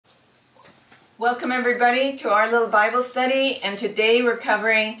Welcome everybody to our little Bible study, and today we're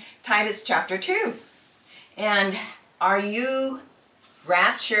covering Titus Chapter 2. And are you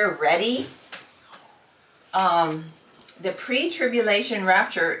rapture ready? The pre-tribulation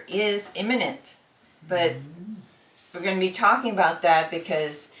rapture is imminent, but we're going to be talking about that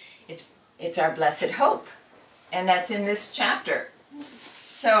because it's our blessed hope, and that's in this chapter.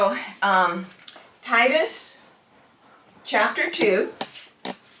 So Titus Chapter 2,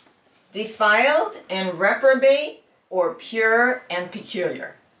 defiled and reprobate, or pure and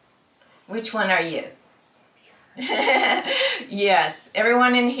peculiar. Which one are you? Yes,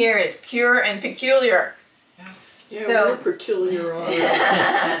 everyone in here is pure and peculiar. Yeah, So, we're peculiar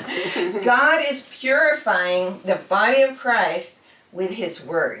already. God is purifying the body of Christ with His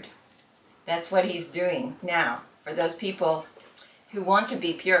Word. That's what He's doing now for those people who want to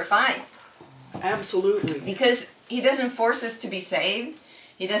be purified. Absolutely. Because He doesn't force us to be saved.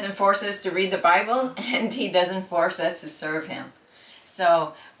 He doesn't force us to read the Bible, and He doesn't force us to serve Him.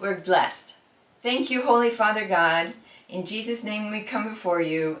 So we're blessed. Thank you, Holy Father God. In Jesus' name we come before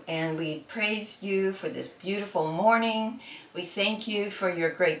you, and we praise you for this beautiful morning. We thank you for your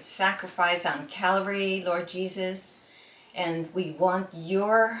great sacrifice on Calvary, Lord Jesus. And we want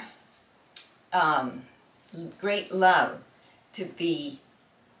your great love to be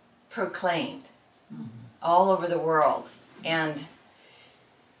proclaimed all over the world. And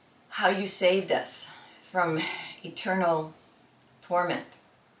how you saved us from eternal torment.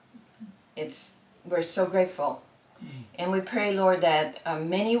 We're so grateful. And we pray, Lord, that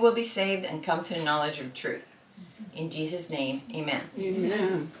many will be saved and come to the knowledge of truth. In Jesus' name, amen.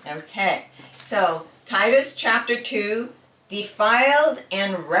 Amen. Okay, so Titus chapter 2, defiled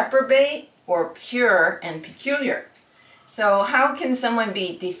and reprobate, or pure and peculiar. So how can someone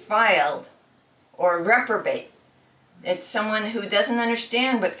be defiled or reprobate? It's someone who doesn't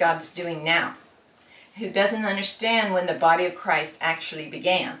understand what God's doing now, who doesn't understand when the body of Christ actually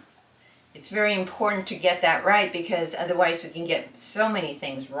began. It's very important to get that right, because otherwise we can get so many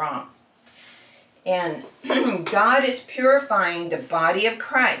things wrong. And God is purifying the body of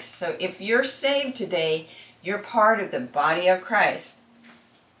Christ. So if you're saved today, you're part of the body of Christ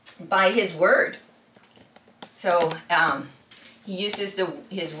by His Word. So He uses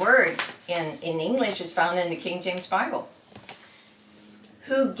His Word in English, is found in the King James Bible.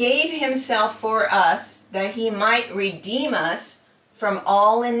 Who gave Himself for us, that He might redeem us from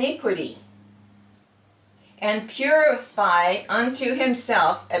all iniquity, and purify unto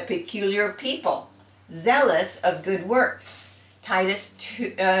Himself a peculiar people, zealous of good works. Titus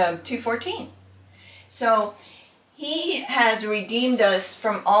 2:14. So He has redeemed us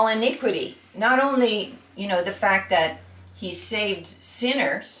from all iniquity. Not only, the fact that He saved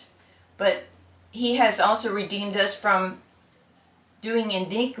sinners, but He has also redeemed us from doing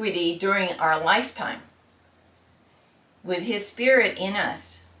iniquity during our lifetime. With His Spirit in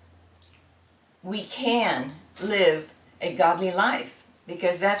us, we can live a godly life,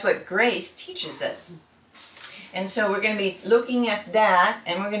 because that's what grace teaches us. And so we're going to be looking at that,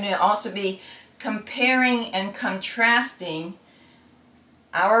 and we're going to also be comparing and contrasting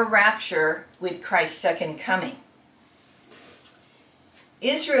our rapture with Christ's second coming.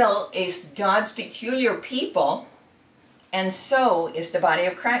 Israel is God's peculiar people, and so is the body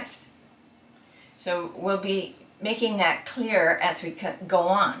of Christ. So we'll be making that clear as we go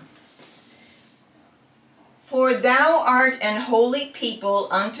on. For thou art an holy people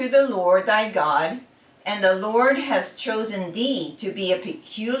unto the Lord thy God, and the Lord has chosen thee to be a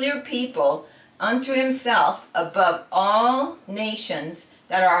peculiar people unto Himself above all nations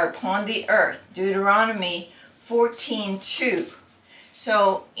that are upon the earth. Deuteronomy 14:2.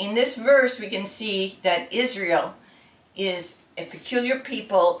 So in this verse we can see that Israel is a peculiar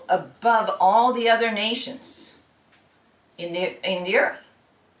people above all the other nations in the earth.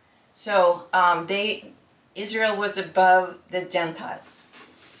 So Israel was above the Gentiles.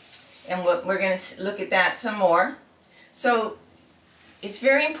 And we're going to look at that some more. So it's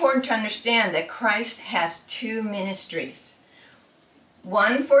very important to understand that Christ has two ministries.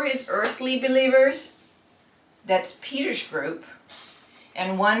 One for His earthly believers, that's Peter's group,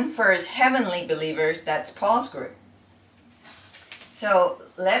 and one for His heavenly believers, that's Paul's group. So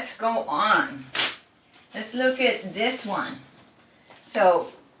let's go on. Let's look at this one.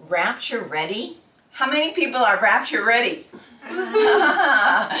 So, rapture ready? How many people are rapture ready?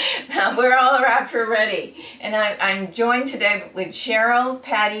 We're all rapture ready. And I'm joined today with Cheryl,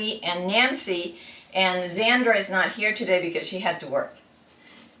 Patty, and Nancy. And Xandra is not here today because she had to work.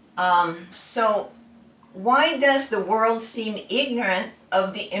 So, why does the world seem ignorant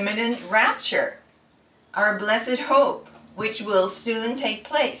of the imminent rapture, our blessed hope, which will soon take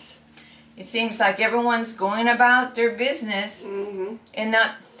place? It seems like everyone's going about their business and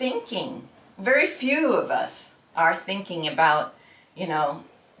not thinking. Very few of us are thinking about, you know,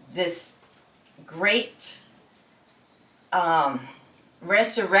 this great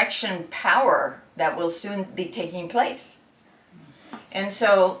resurrection power that will soon be taking place. And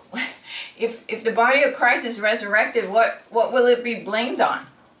so, if the body of Christ is resurrected, what will it be blamed on?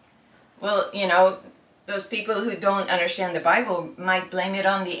 Well, you know, those people who don't understand the Bible might blame it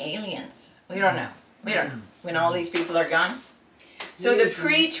on the aliens. We don't know. We don't know. When all these people are gone. So the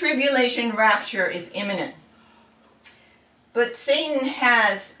pre-tribulation rapture is imminent. But Satan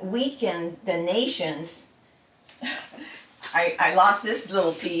has weakened the nations. I lost this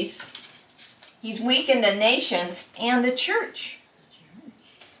little piece. He's weakened the nations and the church.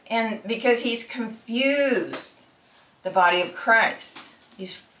 And because he's confused the body of Christ.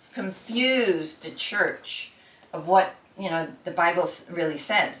 He's confused the church of what, you know, the Bible really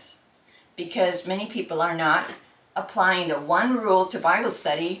says. Because many people are not applying the one rule to Bible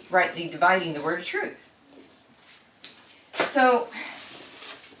study, rightly dividing the word of truth. So,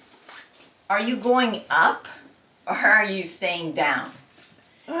 are you going up or are you staying down?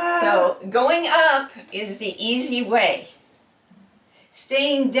 So, going up is the easy way.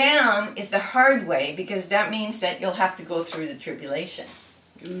 Staying down is the hard way, because that means that you'll have to go through the tribulation.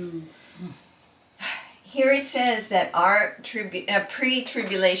 Here it says that our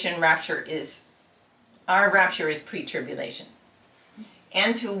pre-tribulation rapture is, our rapture is pre-tribulation.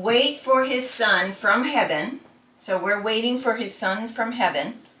 And to wait for his Son from heaven, so we're waiting for his Son from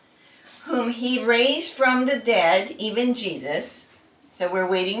heaven, whom he raised from the dead, even Jesus. So we're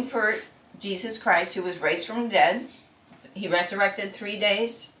waiting for Jesus Christ, who was raised from the dead. He resurrected 3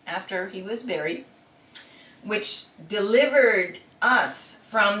 days after he was buried, which delivered us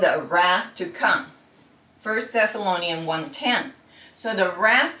from the wrath to come. 1 Thessalonians 1:10. So the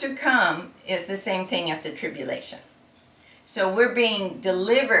wrath to come is the same thing as the tribulation. So we're being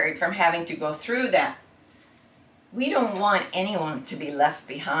delivered from having to go through that. We don't want anyone to be left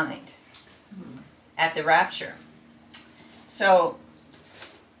behind at the rapture. So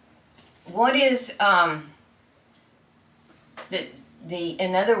what is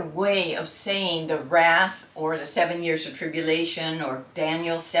another way of saying the wrath, or the 7 years of tribulation, or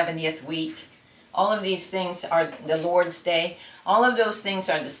Daniel's 70th week? All of these things are the Lord's Day. All of those things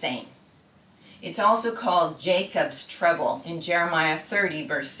are the same. It's also called Jacob's trouble in Jeremiah 30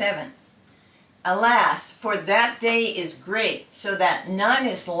 verse 7. Alas, for that day is great, so that none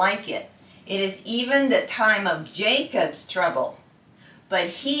is like it. It is even the time of Jacob's trouble, but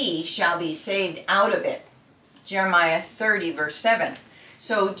he shall be saved out of it. Jeremiah 30 verse 7.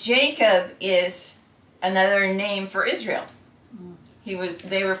 So Jacob is another name for Israel.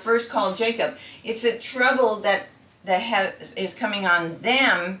 They were first called Jacob. It's a trouble that is coming on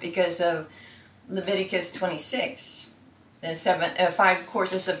them because of Leviticus 26, the 5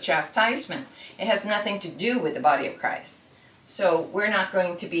 courses of chastisement. It has nothing to do with the body of Christ. So we're not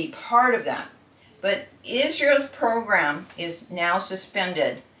going to be part of that. But Israel's program is now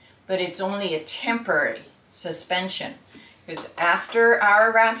suspended, but it's only a temporary suspension. Because after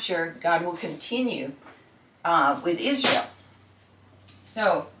our rapture, God will continue with Israel.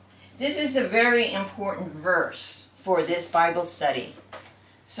 So, this is a very important verse for this Bible study.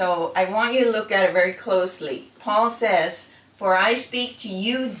 So, I want you to look at it very closely. Paul says, "For I speak to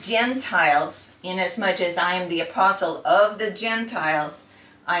you Gentiles, inasmuch as I am the apostle of the Gentiles,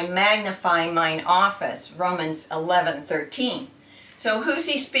 I magnify mine office." Romans 11:13. So, who's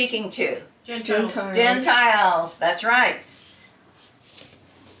he speaking to? Gentiles. Gentiles, that's right.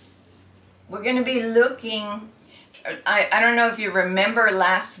 We're going to be looking, I don't know if you remember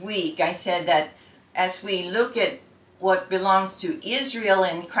last week, I said that as we look at what belongs to Israel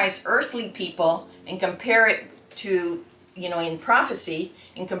and Christ's earthly people and compare it to, you know, in prophecy,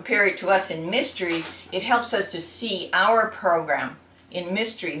 and compare it to us in mystery, it helps us to see our program in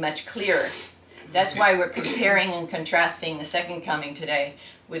mystery much clearer. That's why we're comparing and contrasting the second coming today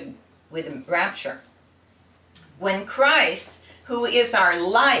with the rapture. When Christ, who is our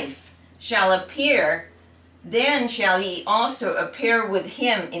life, shall appear, then shall he also appear with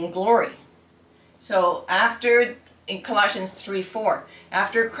him in glory. So after, in Colossians 3:4,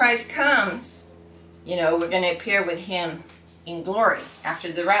 after Christ comes, you know, we're going to appear with him in glory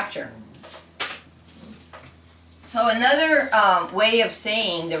after the rapture. So another way of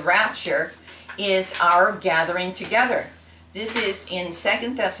saying the rapture is our gathering together. This is in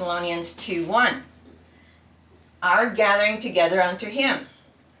 2 Thessalonians 2:1. Our gathering together unto him.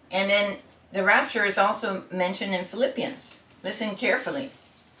 And then the rapture is also mentioned in Philippians. Listen carefully.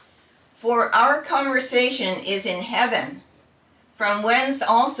 "For our conversation is in heaven, from whence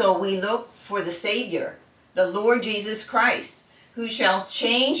also we look for the Saviour, the Lord Jesus Christ, who shall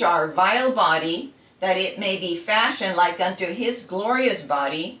change our vile body, that it may be fashioned like unto his glorious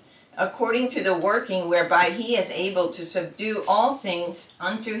body, according to the working whereby he is able to subdue all things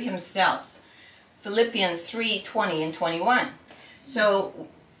unto himself. Philippians 3:20 and 21. So,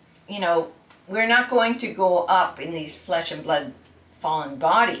 you know, we're not going to go up in these flesh and blood fallen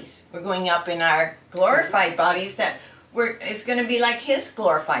bodies. We're going up in our glorified bodies that it's going to be like his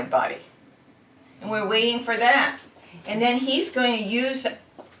glorified body. And we're waiting for that. And then he's going to use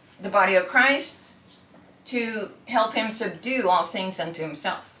the body of Christ to help him subdue all things unto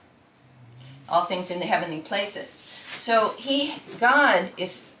himself. All things in the heavenly places. So God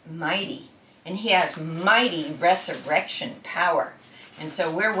is mighty. And he has mighty resurrection power. And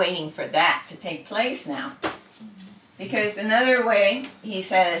so we're waiting for that to take place now. Because another way, he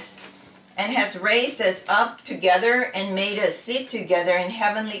says, and has raised us up together and made us sit together in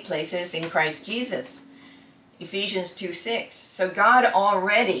heavenly places in Christ Jesus. Ephesians 2:6. So God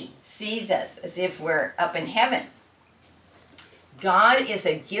already sees us as if we're up in heaven. God is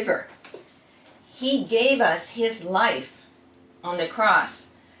a giver. He gave us his life on the cross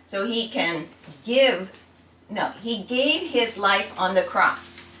so he can give. No, he gave his life on the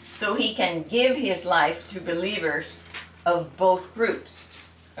cross so he can give his life to believers of both groups.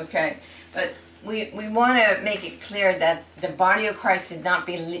 Okay? But we want to make it clear that the body of Christ did not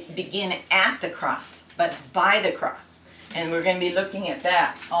begin at the cross, but by the cross. And we're going to be looking at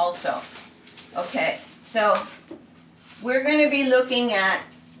that also. Okay, so we're going to be looking at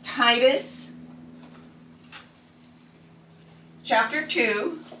Titus Chapter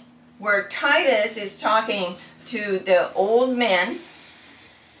 2, where Titus is talking to the old men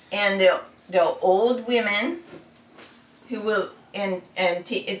and the old women who will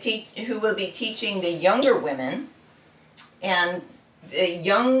who will be teaching the younger women and the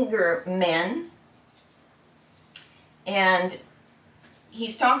younger men, and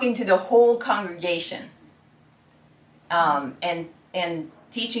he's talking to the whole congregation and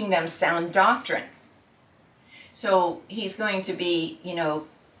teaching them sound doctrine. So he's going to be, you know,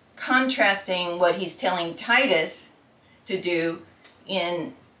 contrasting what he's telling Titus to do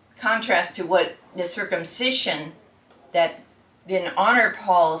in contrast to what the circumcision that didn't honor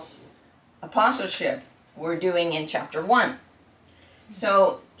Paul's apostleship were doing in chapter 1.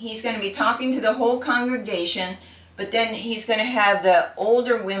 So he's going to be talking to the whole congregation, but then he's going to have the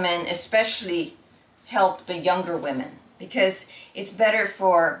older women especially help the younger women, because it's better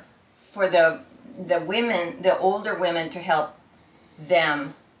for the women, the older women, to help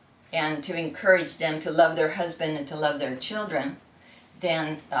them and to encourage them to love their husband and to love their children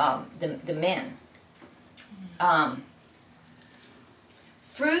than the men.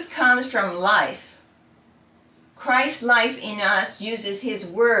 Fruit comes from life. Christ's life in us uses his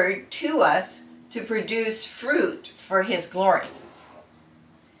word to us to produce fruit for his glory.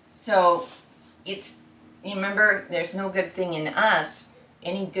 So remember, there's no good thing in us.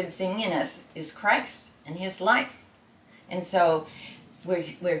 Any good thing in us is Christ and his life. And so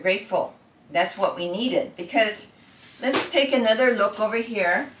we're grateful. That's what we needed. Because let's take another look over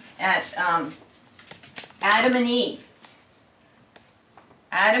here at Adam and Eve.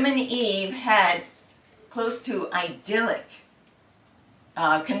 Adam and Eve had close to idyllic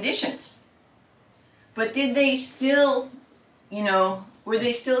conditions. But did they still, you know, were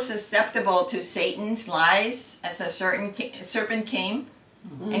they still susceptible to Satan's lies as a certain serpent came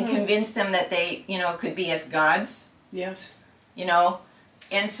and convinced them that they, you know, could be as gods? Yes. You know,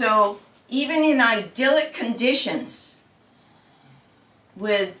 and so even in idyllic conditions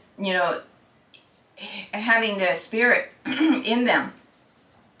with, you know, having the Spirit in them,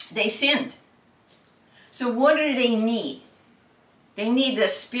 they sinned. So what do they need? They need the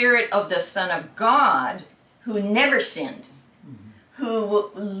Spirit of the Son of God, who never sinned,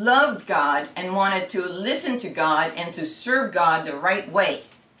 who loved God and wanted to listen to God and to serve God the right way.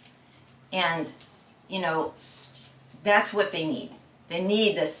 And, you know, that's what they need. They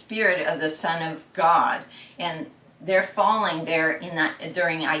need the Spirit of the Son of God. And they're falling there in that,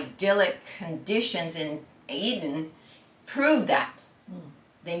 during idyllic conditions in Eden, proved that.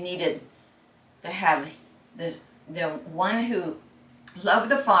 They needed to have the one who loved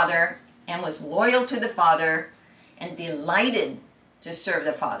the Father and was loyal to the Father and delighted to serve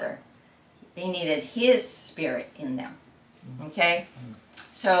the Father. They needed his Spirit in them. Okay?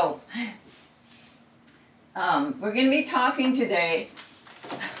 So, we're going to be talking today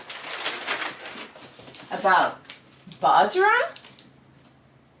about Basra?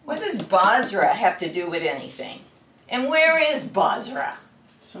 What does Basra have to do with anything? And where is Basra?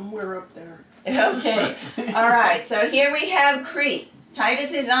 Somewhere up there. Okay. All right. So here we have Crete.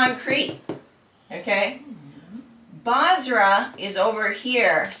 Titus is on Crete. Okay. Bozrah is over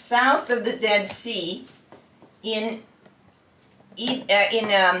here, south of the Dead Sea, in Saudi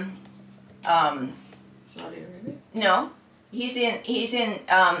Arabia? no, he's in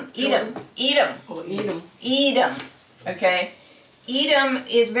Edom. Edom. Oh, Edom. Edom. Okay. Edom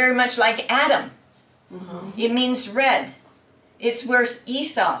is very much like Adam. It means red. It's where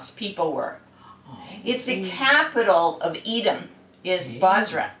Esau's people were. It's the capital of Edom is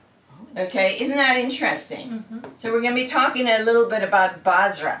Bozrah. Okay, isn't that interesting? So we're going to be talking a little bit about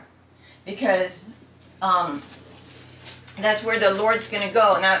Bozrah because that's where the Lord's going to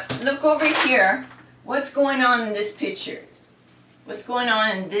go. Now look over here. What's going on in this picture? What's going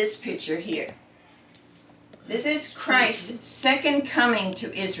on in this picture here? This is Christ's second coming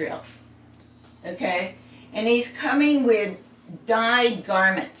to Israel. Okay? And he's coming with dyed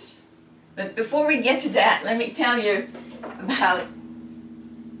garments. But before we get to that, let me tell you about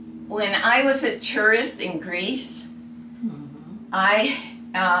when I was a tourist in Greece. I,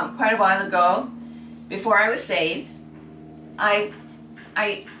 quite a while ago, before I was saved, I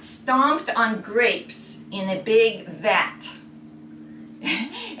stomped on grapes in a big vat.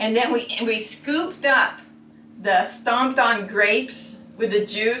 And then we scooped up the stomped on grapes with the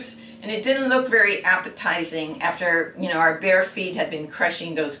juice, and it didn't look very appetizing after, you know, our bare feet had been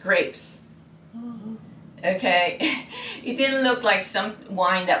crushing those grapes. Okay, it didn't look like some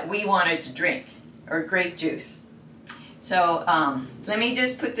wine that we wanted to drink, or grape juice. So let me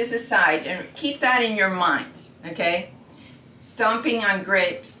just put this aside and keep that in your minds, okay? Stomping on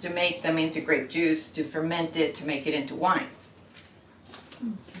grapes to make them into grape juice, to ferment it, to make it into wine.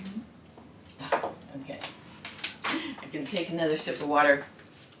 Okay, I can take another sip of water.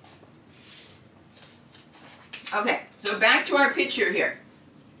 Okay, so back to our picture here.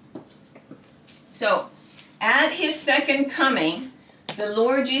 So, at his second coming, the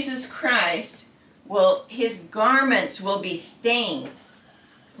Lord Jesus Christ his garments will be stained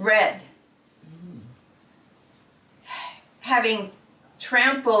red, having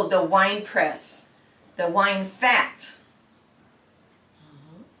trampled the winepress, the wine fat.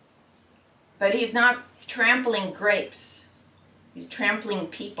 But he's not trampling grapes, he's trampling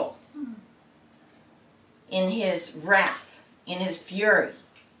people in his wrath, in his fury.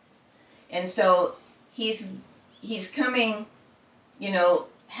 And so he's coming, you know,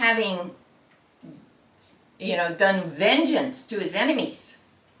 having, you know, done vengeance to his enemies,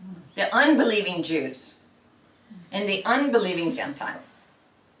 the unbelieving Jews and the unbelieving Gentiles.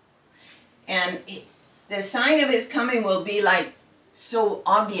 And the sign of his coming will be like so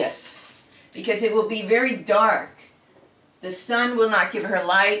obvious because it will be very dark. The sun will not give her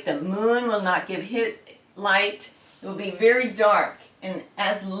light, the moon will not give his light. It will be very dark, and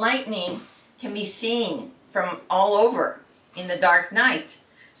as lightning can be seen from all over in the dark night,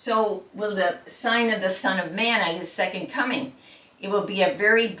 so will the sign of the Son of Man at his second coming. It will be a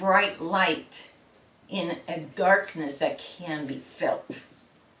very bright light in a darkness that can be felt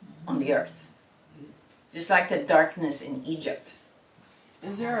on the earth, just like the darkness in Egypt.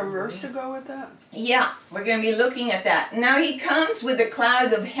 Is there a verse to go with that? Yeah, we're going to be looking at that. Now he comes with the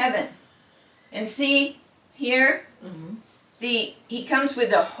clouds of heaven, and see here, he comes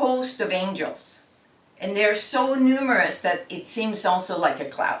with a host of angels, and they're so numerous that it seems also like a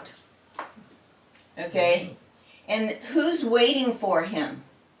cloud. Okay? And who's waiting for him?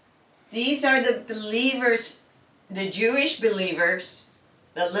 These are the believers, the Jewish believers,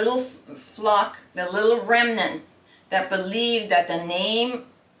 the little flock, the little remnant that believed that the name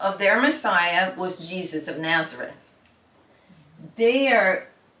of their Messiah was Jesus of Nazareth. They are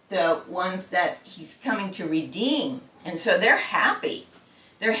the ones that he's coming to redeem. And so they're happy.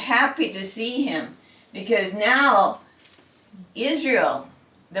 They're happy to see him because now Israel,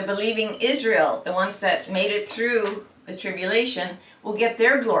 the believing Israel, the ones that made it through the tribulation, will get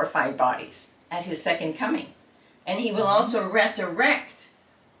their glorified bodies at his second coming. And he will also resurrect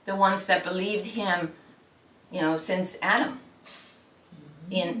the ones that believed him, you know, since Adam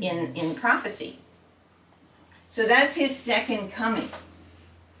in prophecy. So that's his second coming.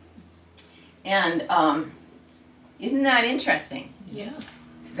 And isn't that interesting? Yeah.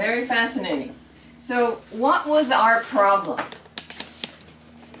 Very fascinating. So what was our problem?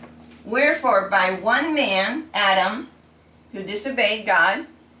 Wherefore, by one man, Adam, who disobeyed God,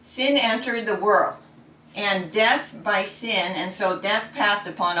 sin entered the world, and death by sin, and so death passed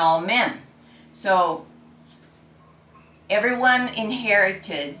upon all men. So everyone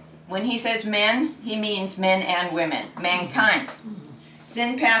inherited. When he says men, he means men and women, mankind.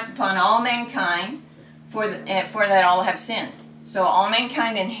 Sin passed upon all mankind, for that all have sinned. So all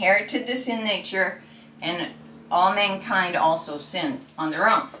mankind inherited the sin nature, and all mankind also sinned on their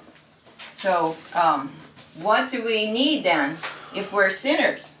own. So what do we need then if we're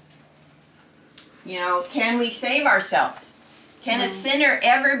sinners? You know, can we save ourselves? Can a sinner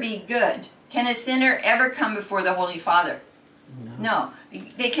ever be good? Can a sinner ever come before the Holy Father? No.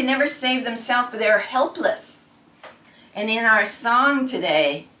 They can never save themselves, but they're helpless. And in our song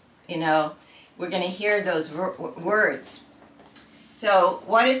today, you know, we're going to hear those words. So,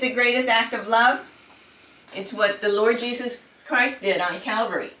 what is the greatest act of love? It's what the Lord Jesus Christ did on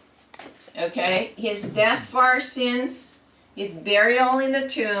Calvary. Okay? His death for our sins, his burial in the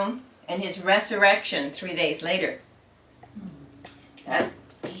tomb, and his resurrection 3 days later.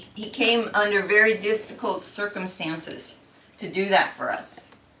 He came under very difficult circumstances to do that for us.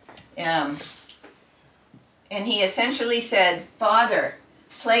 And he essentially said, Father,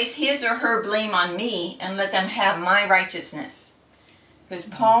 place his or her blame on me and let them have my righteousness. Because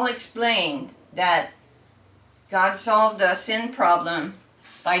Paul explained that God solved the sin problem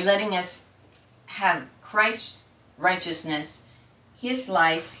by letting us have Christ's righteousness, his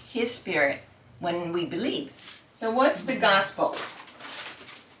life, his spirit, when we believe. So what's the gospel?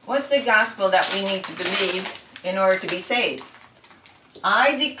 What's the gospel that we need to believe in order to be saved?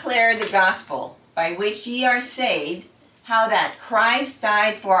 I declare the gospel by which ye are saved, how that Christ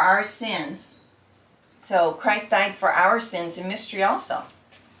died for our sins. So Christ died for our sins in mystery also,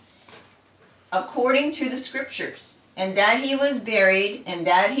 according to the scriptures, and that he was buried, and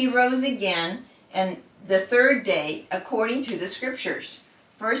that he rose again, and the third day, according to the scriptures.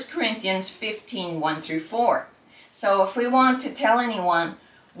 1 Corinthians 15, 1 through 4. So if we want to tell anyone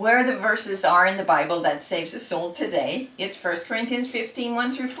where the verses are in the Bible that saves a soul today, it's 1 Corinthians 15,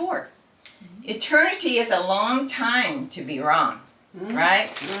 1 through 4. Eternity is a long time to be wrong, right?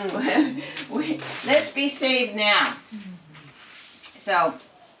 Let's be saved now. So,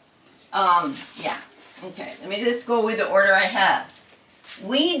 yeah. Okay, let me just go with the order I have.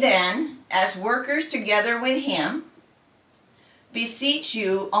 We then, as workers together with him, beseech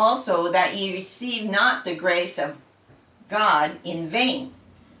you also that ye receive not the grace of God in vain.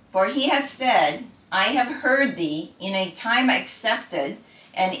 For he hath said, I have heard thee in a time accepted,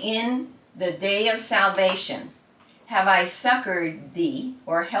 and in the day of salvation have I succored thee,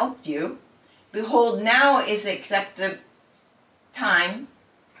 or helped you. Behold, now is the accepted time.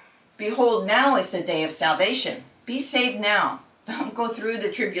 Behold, now is the day of salvation. Be saved now. Don't go through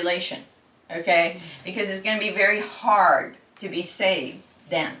the tribulation, okay? Because it's going to be very hard to be saved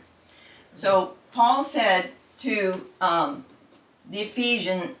then. So Paul said to the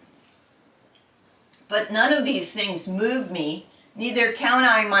Ephesians, but none of these things move me, neither count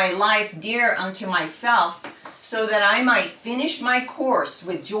I my life dear unto myself, so that I might finish my course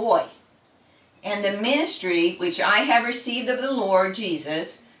with joy, and the ministry which I have received of the Lord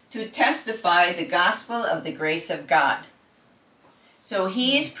Jesus, to testify the gospel of the grace of God. So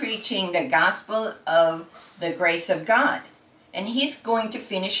he is preaching the gospel of the grace of God, and he's going to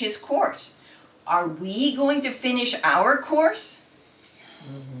finish his course. Are we going to finish our course?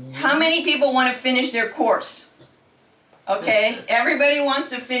 How many people want to finish their course? Okay, everybody wants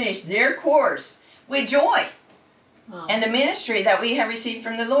to finish their course with joy and the ministry that we have received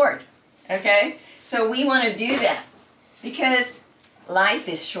from the Lord. Okay, so we want to do that because life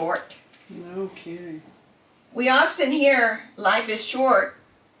is short. No kidding. We often hear life is short,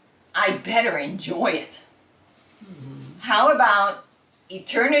 I better enjoy it. How about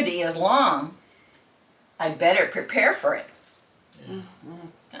eternity is long, I better prepare for it.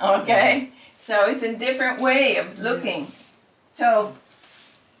 Okay, so it's a different way of looking. So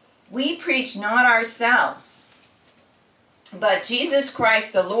we preach not ourselves, but Jesus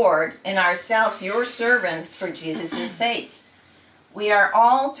Christ the Lord, and ourselves your servants for Jesus' sake. We are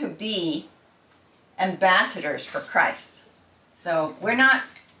all to be ambassadors for Christ. So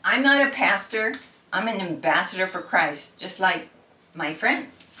I'm not a pastor, I'm an ambassador for Christ, just like my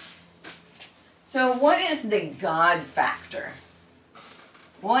friends. So what is the God factor?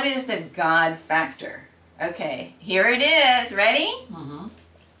 What is the God factor? Okay, here it is. Ready?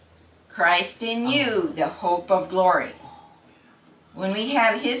 Christ in you, the hope of glory. When we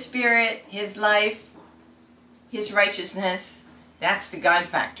have his spirit, his life, his righteousness, that's the God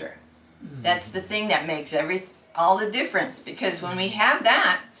factor. That's the thing that makes all the difference. Because when we have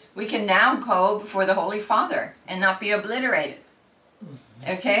that, we can now go before the Holy Father and not be obliterated.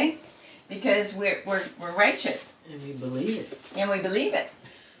 Okay? Because we're righteous. And we believe it. And we believe it.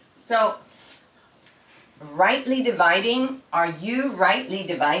 So, rightly dividing, are you rightly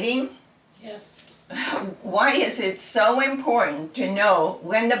dividing? Yes. Why is it so important to know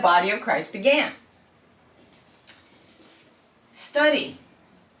when the body of Christ began? Study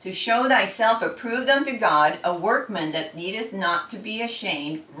to show thyself approved unto God, a workman that needeth not to be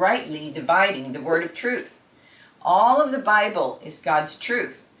ashamed, rightly dividing the word of truth. All of the Bible is God's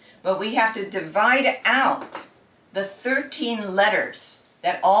truth, but we have to divide out the 13 letters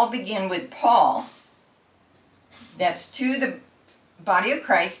that all begin with Paul. That's to the body of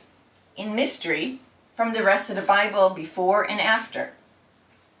Christ in mystery from the rest of the Bible before and after.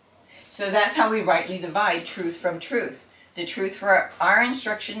 So that's how we rightly divide truth from truth. The truth for our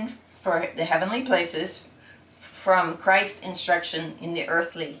instruction for the heavenly places from Christ's instruction in the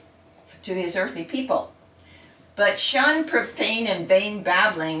earthly, to his earthly people. But shun profane and vain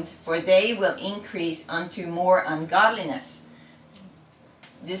babblings, for they will increase unto more ungodliness.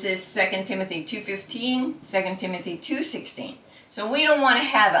 This is 2 Timothy 2:15, 2 Timothy 2:16. So we don't want to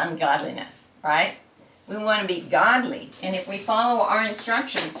have ungodliness, right? We want to be godly. And if we follow our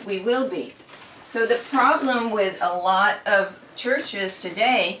instructions, we will be. So the problem with a lot of churches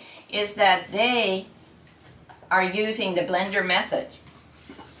today is that they are using the blender method.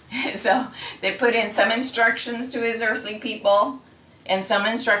 So they put in some instructions to his earthly people and some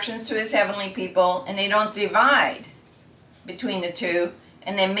instructions to his heavenly people, and they don't divide between the two,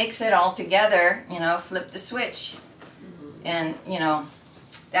 and they mix it all together, you know, flip the switch. And, you know,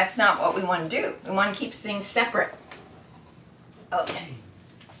 that's not what we want to do. We want to keep things separate. Okay.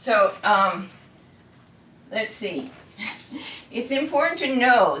 So, let's see. It's important to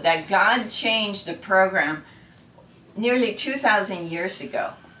know that God changed the program nearly 2,000 years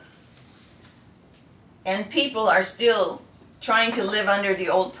ago. And people are still trying to live under the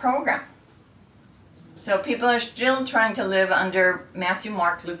old program. So people are still trying to live under Matthew,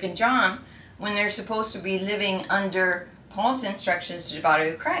 Mark, Luke, and John when they're supposed to be living under Paul's instructions to the body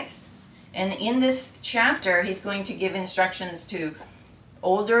of Christ. And in this chapter, he's going to give instructions to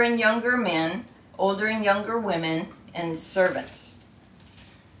older and younger men, older and younger women, and servants.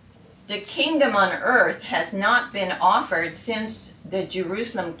 The kingdom on earth has not been offered since the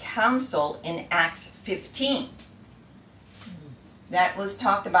Jerusalem Council in Acts 15. That was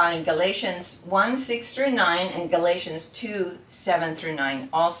talked about in Galatians 1:6-9 and Galatians 2:7-9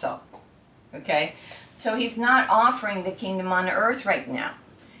 also. Okay? So he's not offering the kingdom on earth right now.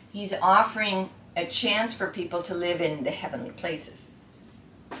 He's offering a chance for people to live in the heavenly places.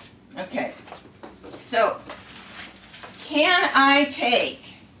 Okay. So, can I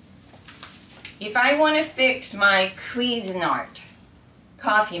take, if I want to fix my Cuisinart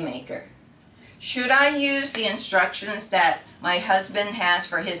coffee maker, should I use the instructions that my husband has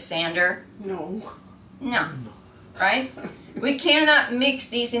for his sander? No. No. Right? We cannot mix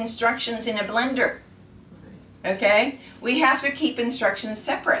these instructions in a blender. Okay? We have to keep instructions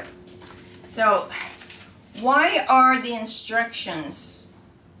separate. So, why are the instructions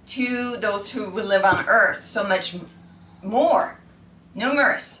to those who will live on earth so much more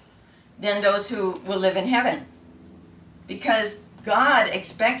numerous than those who will live in heaven? Because God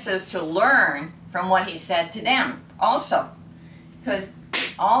expects us to learn from what he said to them also. Because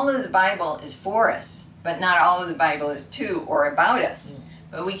all of the Bible is for us, but not all of the Bible is to or about us.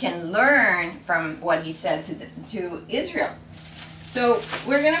 But we can learn from what he said to Israel. So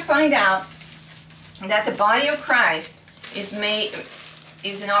we're going to find out that the body of Christ is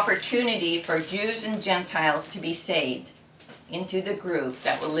an opportunity for Jews and Gentiles to be saved into the group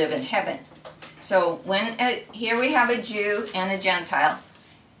that will live in heaven. So here we have a Jew and a Gentile,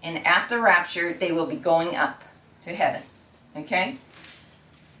 and at the rapture they will be going up to heaven. Okay?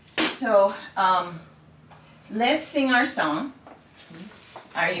 So let's sing our song.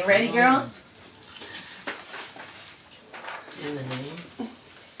 Are you ready, girls? In the name?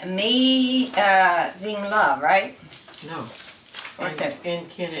 Amazing love, right? No. Okay. And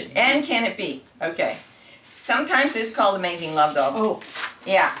can it be? And can it be? Okay. Sometimes it's called Amazing Love, though. Oh.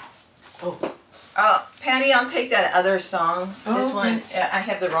 Yeah. Oh. Patty, I'll take that other song. Oh, This one, okay. I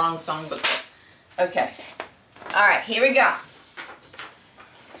have the wrong songbook. Okay. All right, here we go.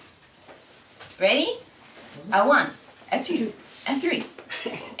 Ready? A 1, a 2, a 3.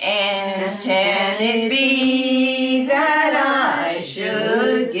 And can it be that I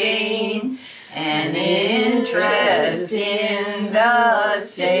should gain an interest in the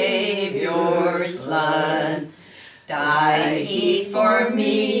Saviour's blood? Died he for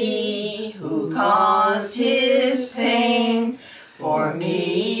me, who caused his pain, for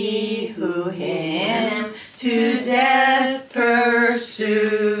me who him to death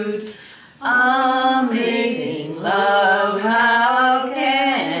pursued. Amazing love, how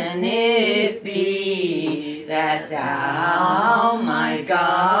can it be that thou, my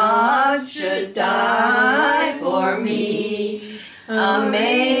God, shouldst die for me?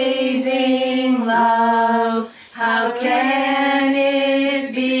 Amazing love, how can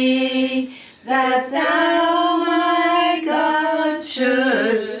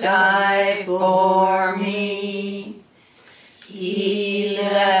die for me. He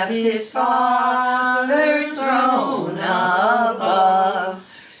left his Father's throne above,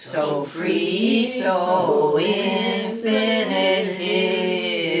 so free, so infinite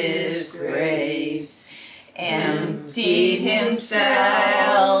his grace, emptied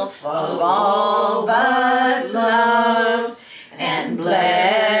himself of all but love, and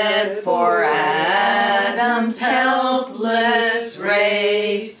bled for Adam's helpless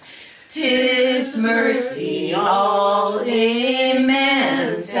race. 'Tis mercy all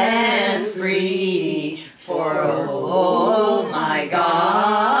immense and free, for oh my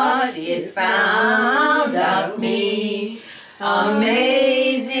God, it found out me.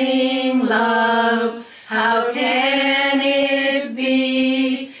 Amazing love, how can it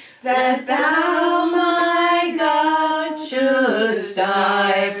be that thou, my God, shouldst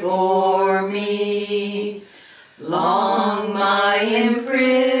die for me? Long my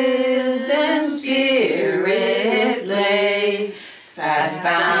imprisoned spirit lay, fast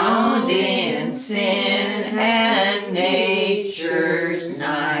bound in sin and nature's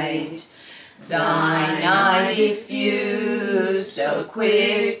night. Thine eye diffused a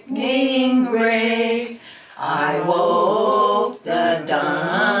quickening ray. I woke the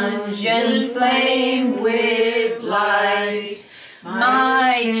dungeon flame with light.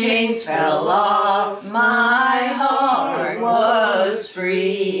 My chains fell off, my heart was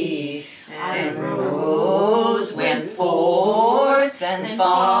free, and rose, went forth and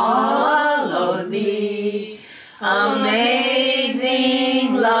followed thee.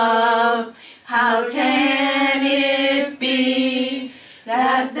 Amazing love, how can it be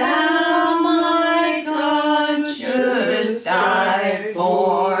that thou, my God, shouldst die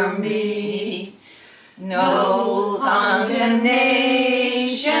for me? No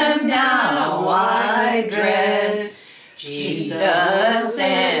condemnation now I dread, Jesus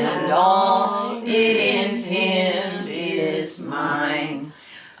and all in him is mine.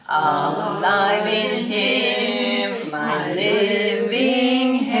 Alive in him, my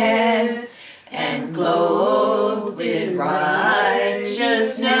living head, and clothed with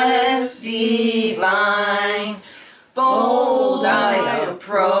righteousness divine. Bold I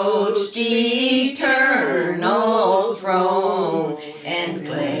approach the eternal throne, and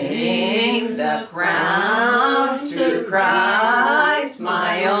claim the crown through Christ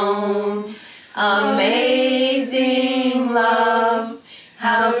my own. Amazing love,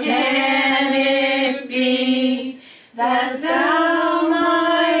 how can it be that thou,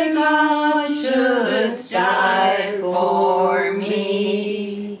 my God, shouldst die for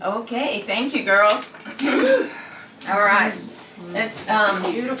me? Okay, thank you, girls. All right, let's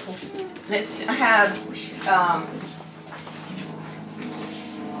Beautiful. let's have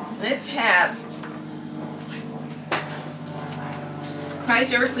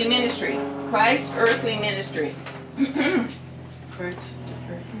Christ's earthly ministry. Christ's earthly ministry. Christ.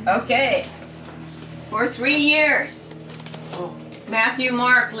 Okay, for 3 years, Oh. Matthew,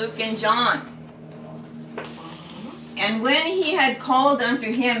 Mark, Luke, and John. And when he had called unto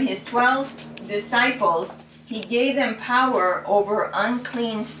him his 12 disciples, he gave them power over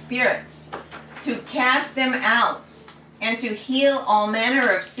unclean spirits, to cast them out, and to heal all manner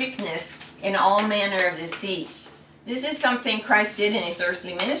of sickness and all manner of disease. This is something Christ did in his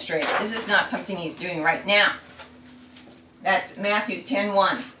earthly ministry. This is not something he's doing right now. That's Matthew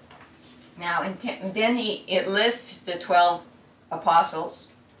 10:1. Now, then it lists the 12 apostles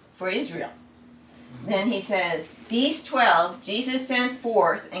for Israel. Then he says, these 12 Jesus sent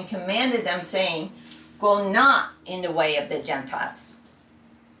forth and commanded them, saying, go not in the way of the Gentiles,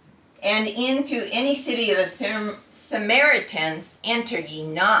 and into any city of the Samaritans enter ye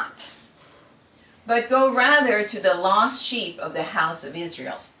not, but go rather to the lost sheep of the house of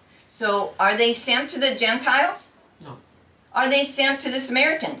Israel. So, are they sent to the Gentiles? No. Are they sent to the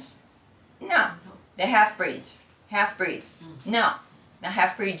Samaritans? No. The half-breeds. No. The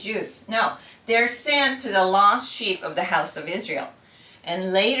half-breed Jews. No. They're sent to the lost sheep of the house of Israel.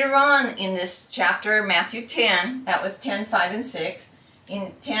 And later on in this chapter, Matthew 10, that was 10:5 and 6,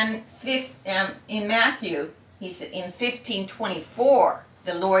 in Matthew, he's in 15:24,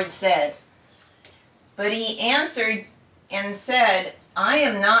 the Lord says, but he answered and said, I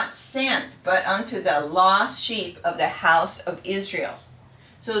am not sent but unto the lost sheep of the house of Israel.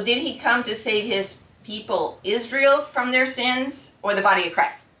 So did he come to save his people Israel from their sins, or the body of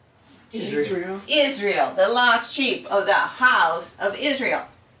Christ? Israel. Israel, the lost sheep of the house of Israel.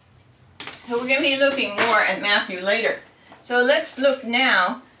 So we're going to be looking more at Matthew later. So let's look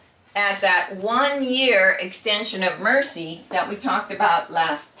now at that 1 year extension of mercy that we talked about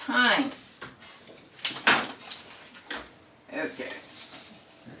last time. Okay.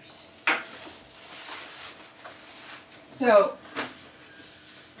 So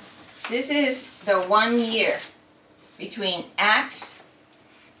this is the 1 year between Acts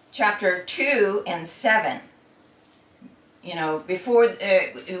chapter 2 and 7. You know, before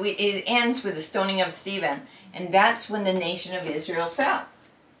it ends with the stoning of Stephen, and that's when the nation of Israel fell.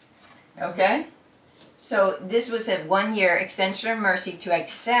 Okay? So this was a 1 year extension of mercy to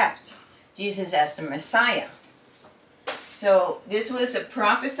accept Jesus as the Messiah. So this was a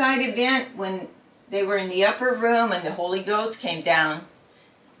prophesied event when they were in the upper room and the Holy Ghost came down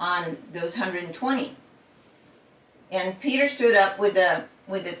on those 120. And Peter stood up with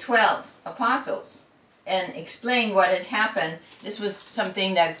the 12 apostles and explained what had happened. This was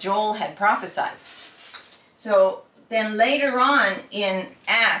something that Joel had prophesied. So then later on in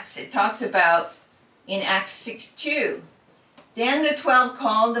Acts, it talks about in Acts 6:2, then the 12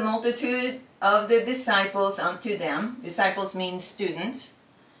 called the multitude of the disciples unto them, disciples means students,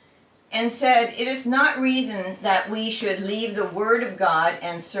 and said, it is not reason that we should leave the word of God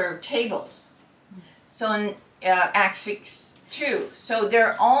and serve tables. So in Acts 6:2, so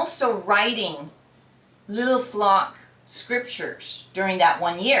they're also writing little flock scriptures during that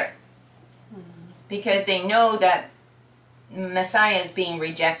 1 year because they know that Messiah is being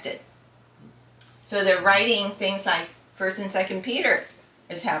rejected. So they're writing things like 1st and 2nd Peter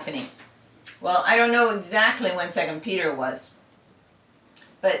is happening. Well, I don't know exactly when 2nd Peter was,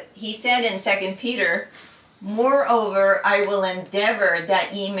 but he said in 2nd Peter, moreover, I will endeavor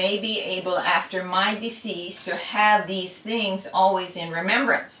that ye may be able after my decease to have these things always in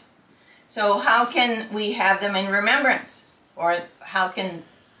remembrance. So how can we have them in remembrance? Or how can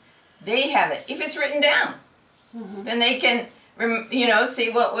they have it? If it's written down, then they can,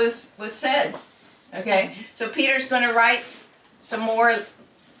 see what was said. Okay, so Peter's going to write some more,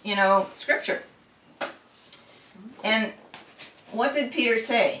 scripture. And what did Peter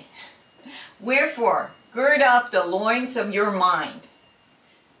say? Wherefore, gird up the loins of your mind,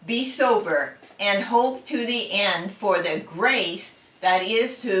 be sober, and hope to the end for the grace that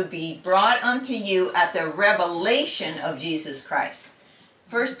is to be brought unto you at the revelation of Jesus Christ.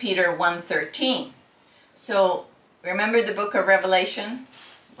 1 Peter 1:13. So, remember the book of Revelation?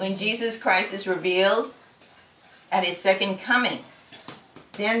 When Jesus Christ is revealed at his second coming,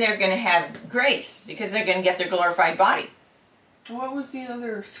 then they're going to have grace because they're going to get their glorified body. What was the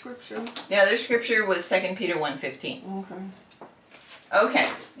other scripture? The other scripture was 2 Peter 1:15. Okay. Okay,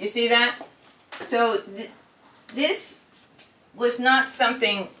 you see that? So this was not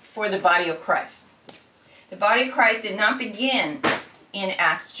something for the body of Christ. The body of Christ did not begin in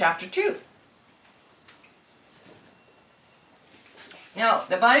Acts chapter 2. No,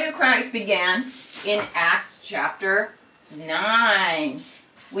 the body of Christ began in Acts chapter 9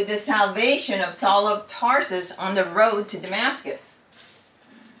 with the salvation of Saul of Tarsus on the road to Damascus.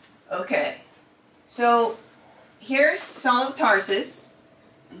 Okay, so here's Saul of Tarsus,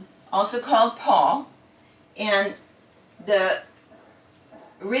 also called Paul, and the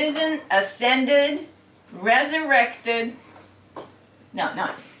risen, ascended, resurrected,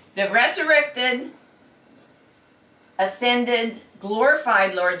 the resurrected, ascended,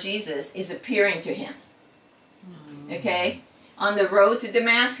 glorified Lord Jesus is appearing to him. Okay? On the road to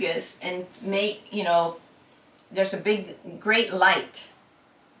Damascus, and there's a great light.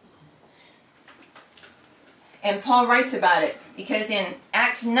 And Paul writes about it because in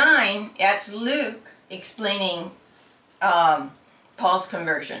Acts 9, that's Luke explaining Paul's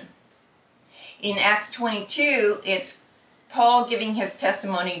conversion. In Acts 22, it's Paul giving his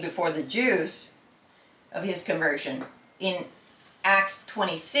testimony before the Jews of his conversion. In Acts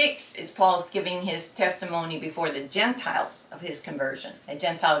 26, it's Paul giving his testimony before the Gentiles of his conversion, a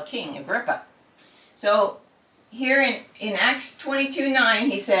Gentile king, Agrippa. So here in Acts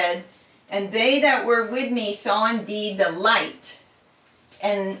 22:9, he said, and they that were with me saw indeed the light,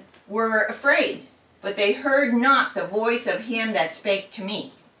 and were afraid, but they heard not the voice of him that spake to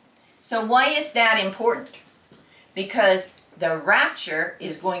me. So why is that important? Because the rapture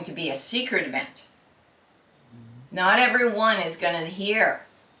is going to be a secret event. Not everyone is going to hear,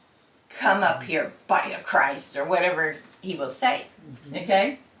 come up here, body of Christ, or whatever he will say.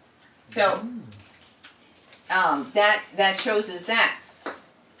 Okay? So, that shows us that.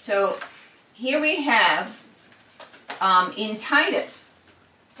 So, here we have, in Titus,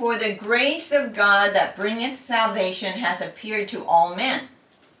 for the grace of God that bringeth salvation has appeared to all men.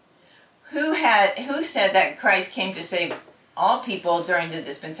 Who said that Christ came to save all people during the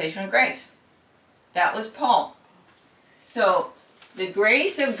dispensation of grace? That was Paul. So, the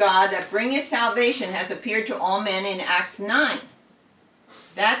grace of God that bringeth salvation has appeared to all men in Acts 9.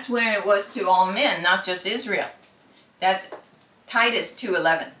 That's when it was to all men, not just Israel. That's Titus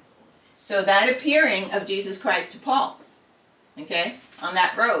 2:11. So that appearing of Jesus Christ to Paul. okay, on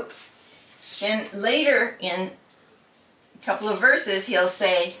that road. Then later in a couple of verses, he'll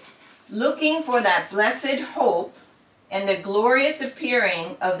say, looking for that blessed hope and the glorious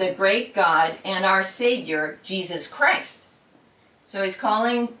appearing of the great God and our Savior, Jesus Christ. So he's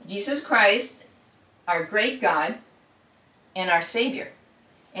calling Jesus Christ our great God and our Savior.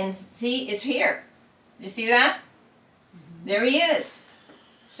 And see, it's here. You see that? There he is.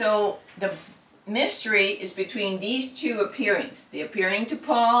 So the mystery is between these two appearings. The appearing to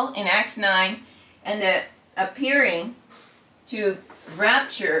Paul in Acts 9 and the appearing to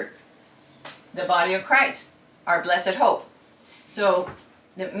rapture the body of Christ, our blessed hope. So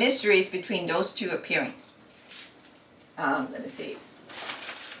the mystery is between those two appearings. Let me see.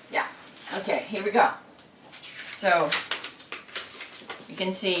 Yeah. Okay, here we go. So you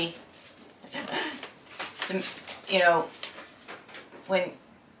can see, you know, when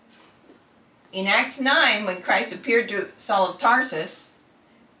in Acts 9, when Christ appeared to Saul of Tarsus,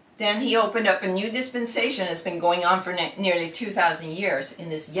 then he opened up a new dispensation that's been going on for nearly 2,000 years in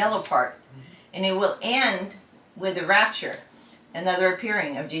this yellow part. And it will end with the rapture, another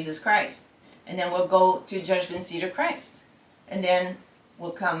appearing of Jesus Christ. And then we'll go to judgment seat of Christ. And then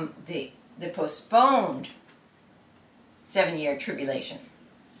will come the postponed 7-year tribulation.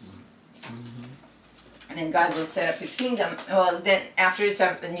 And then God will set up his kingdom. Well, then after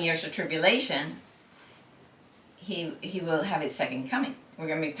 7 years of tribulation, he will have his second coming. We're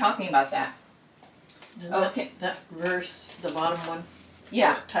going to be talking about that. And Okay. That verse, the bottom one.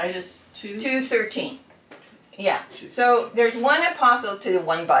 Yeah. Titus 2. 2:13. Yeah. So there's one apostle to the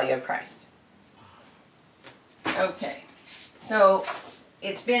one body of Christ. Okay. So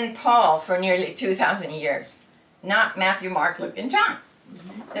it's been Paul for nearly 2,000 years, not Matthew, Mark, Luke, and John.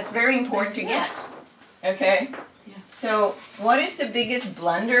 That's very important to get. Okay? Yeah. So what is the biggest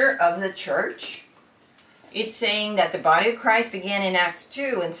blunder of the church? It's saying that the body of Christ began in Acts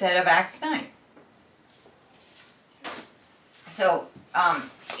 2 instead of Acts 9. So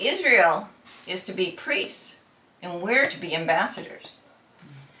Israel is to be priests, and we're to be ambassadors.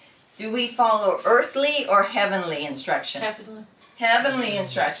 Do we follow earthly or heavenly instructions? Heavenly. Heavenly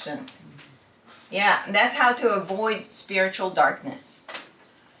instructions. Yeah, and that's how to avoid spiritual darkness.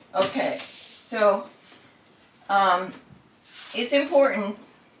 Okay, so it's important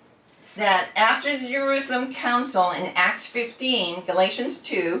that after the Jerusalem Council in Acts 15, Galatians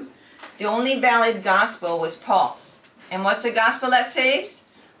 2, the only valid gospel was Paul's. And what's the gospel that saves?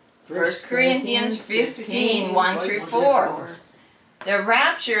 1 Corinthians 15, 1 through 4. The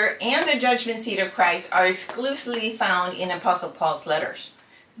rapture and the judgment seat of Christ are exclusively found in Apostle Paul's letters.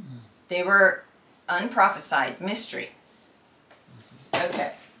 They were unprophesied mystery.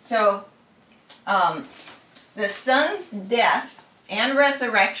 Okay, so the Son's death and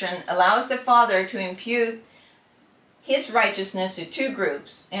resurrection allows the Father to impute his righteousness to two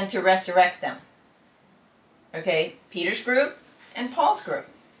groups and to resurrect them. Okay, Peter's group and Paul's group.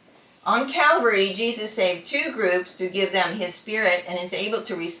 On Calvary, Jesus saved two groups to give them his Spirit and is able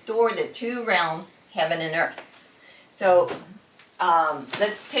to restore the two realms, heaven and earth. So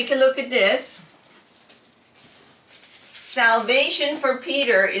let's take a look at this. Salvation for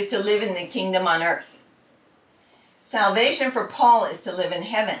Peter is to live in the kingdom on earth. Salvation for Paul is to live in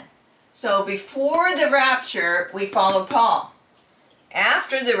heaven. So before the rapture, we follow Paul.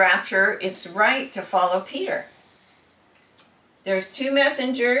 After the rapture, it's right to follow Peter. There's two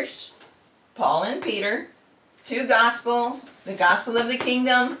messengers, Paul and Peter, two gospels, the gospel of the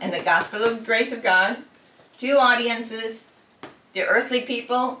kingdom and the gospel of the grace of God, two audiences, the earthly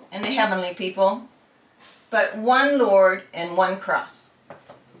people and the heavenly people, but one Lord and one cross.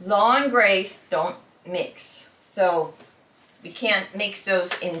 Law and grace don't mix. So we can't mix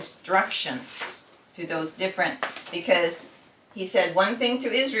those instructions to those different, because he said one thing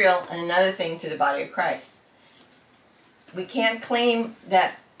to Israel and another thing to the body of Christ. We can't claim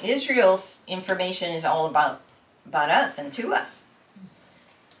that Israel's information is all about us and to us.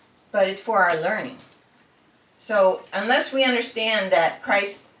 But it's for our learning. So unless we understand that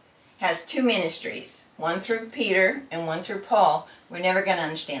Christ has two ministries, one through Peter and one through Paul, we're never going to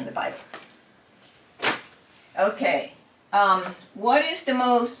understand the Bible. Okay. What is the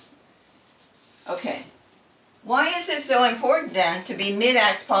most... Okay. Why is it so important then to be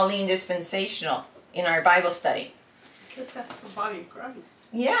mid-Acts Pauline dispensational in our Bible study? Because that's the body of Christ.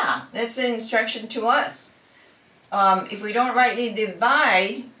 Yeah, that's an instruction to us. If we don't rightly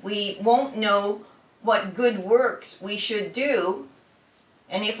divide, we won't know what good works we should do,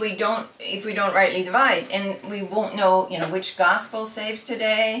 and if we don't rightly divide, and we won't know, which gospel saves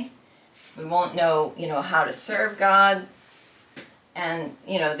today. We won't know, how to serve God, and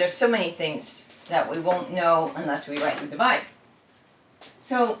there's so many things that we won't know unless we rightly divide.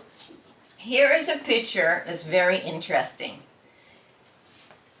 So here is a picture that's very interesting.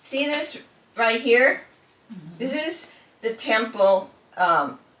 See this right here? Mm-hmm. This is the temple,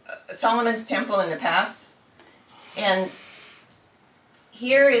 Solomon's temple in the past. And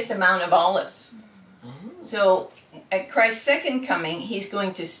here is the Mount of Olives. Mm-hmm. So at Christ's second coming, he's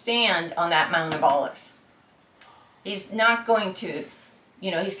going to stand on that Mount of Olives. He's not going to,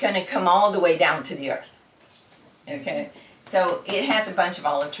 he's going to come all the way down to the earth. Okay? So it has a bunch of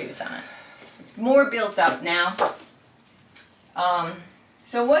olive trees on it. It's more built up now.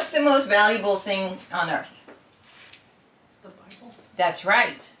 So what's the most valuable thing on earth? The Bible. That's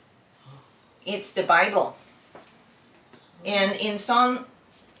right. It's the Bible. And in Psalm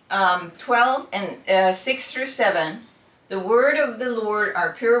 12 and 6 through 7, the word of the Lord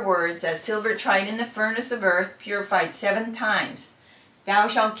are pure words, as silver tried in the furnace of earth, purified 7 times. Thou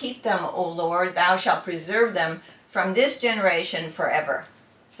shalt keep them, O Lord, thou shalt preserve them from this generation forever.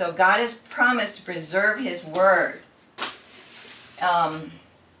 So God has promised to preserve his word.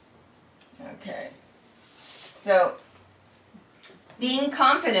 Okay. So, being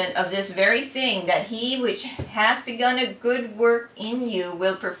confident of this very thing, that he which hath begun a good work in you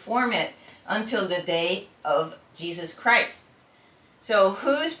will perform it until the day of Jesus Christ. So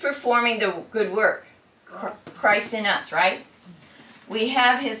who's performing the good work? Christ in us, right? We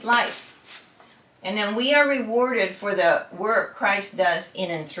have his life. And then we are rewarded for the work Christ does in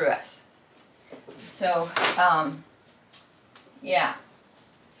and through us. So, yeah.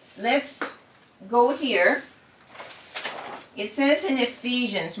 Let's go here. It says in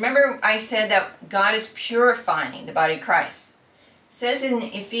Ephesians, remember I said that God is purifying the body of Christ. It says in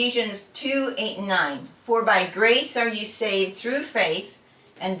Ephesians 2, 8 and 9, for by grace are you saved through faith,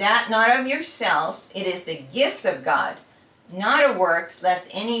 and that not of yourselves, it is the gift of God, not of works, lest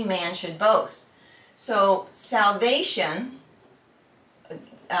any man should boast. So salvation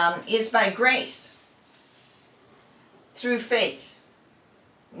is by grace, through faith.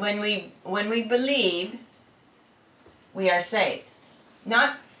 When we believe, we are saved.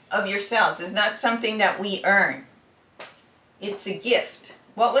 Not of yourselves. It's not something that we earn. It's a gift.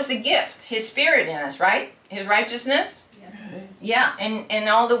 What was the gift? His Spirit in us, right? His righteousness? Yeah, and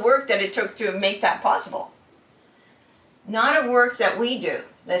all the work that it took to make that possible. Not of works that we do,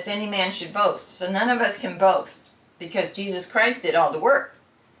 lest any man should boast. So none of us can boast, because Jesus Christ did all the work.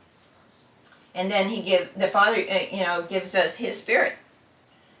 And then the Father, gives us his Spirit.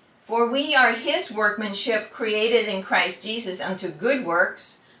 For we are his workmanship, created in Christ Jesus unto good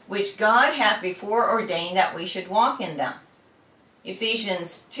works, which God hath before ordained that we should walk in them.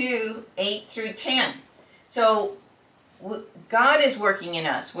 Ephesians 2, 8 through 10. So God is working in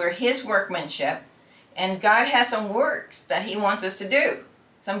us. We're his workmanship. And God has some works that he wants us to do.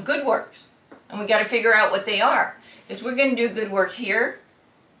 Some good works. And we got to figure out what they are. Because we're going to do good work here,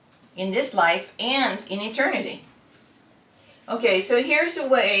 in this life, and in eternity. Okay, so here's the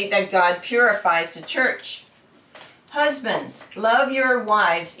way that God purifies the church. Husbands, love your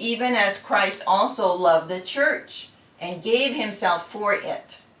wives, even as Christ also loved the church, and gave himself for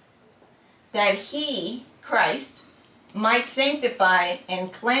it, that he, Christ, might sanctify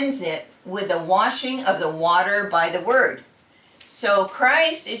and cleanse it with the washing of the water by the word. So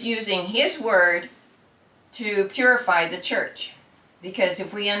Christ is using his word to purify the church. Because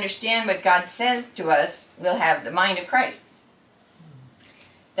if we understand what God says to us, we'll have the mind of Christ.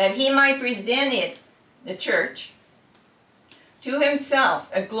 That he might present it, the church, to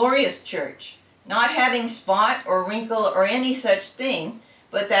himself, a glorious church, not having spot or wrinkle or any such thing,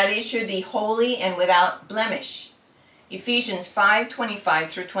 but that it should be holy and without blemish. Ephesians 5, 25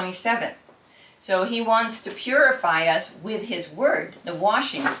 through 27. So he wants to purify us with his word, the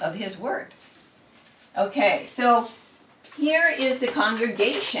washing of his word. Okay, so here is the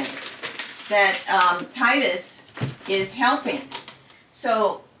congregation that Titus is helping.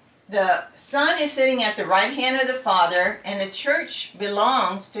 So the Son is sitting at the right hand of the Father, and the church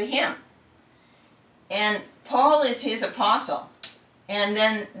belongs to him. And Paul is his apostle. And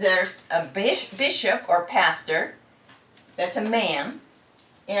then there's a bishop or pastor, that's a man.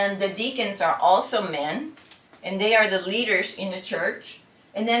 And the deacons are also men, and they are the leaders in the church.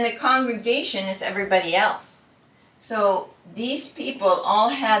 And then the congregation is everybody else. So these people all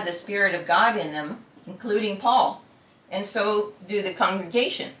had the Spirit of God in them, including Paul. And so do the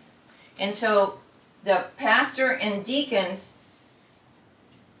congregation. And so the pastor and deacons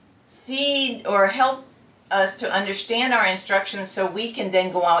feed or help us to understand our instructions so we can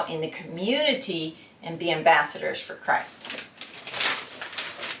then go out in the community and be ambassadors for Christ.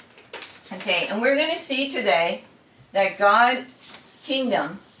 Okay, and we're going to see today that God's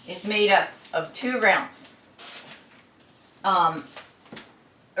kingdom is made up of 2 realms.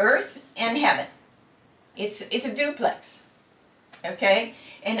 earth and heaven. It's a duplex. Okay?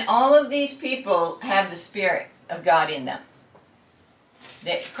 And all of these people have the Spirit of God in them.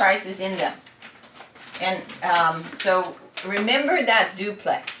 That Christ is in them. And so remember that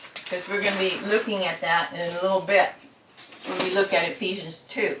duplex, because we're going to be looking at that in a little bit when we look at Ephesians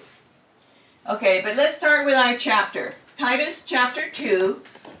 2. Okay, but let's start with our chapter. Titus chapter 2,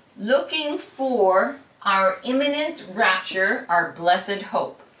 looking for our imminent rapture, our blessed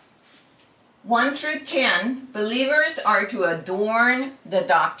hope. 1 through 10, believers are to adorn the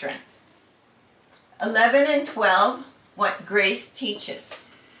doctrine. 11 and 12, what grace teaches.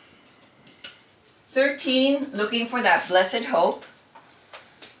 13, looking for that blessed hope.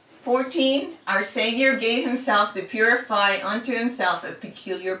 14, our Savior gave himself to purify unto himself a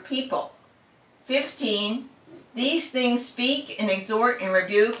peculiar people. 15, these things speak and exhort and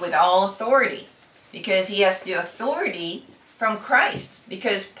rebuke with all authority, because he has the authority from Christ,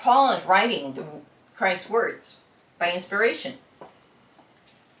 because Paul is writing Christ's words by inspiration.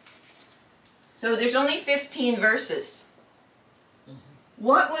 So there's only 15 verses.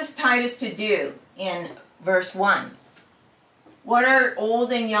 What was Titus to do in verse 1? What are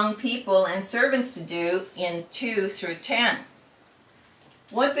old and young people and servants to do in 2 through 10?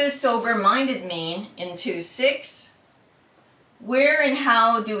 What does sober-minded mean in 2:6? Where and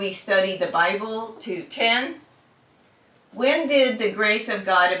how do we study the Bible? 2:10. When did the grace of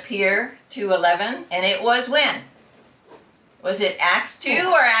God appear? 2:11. And it was when? Was it Acts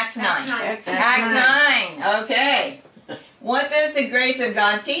 2 or Acts 9? Acts 9. Acts 9. Okay. What does the grace of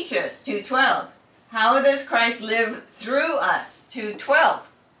God teach us? 2:12. How does Christ live through us? 2:12.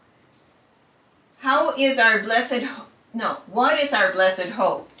 How is our blessed what is our blessed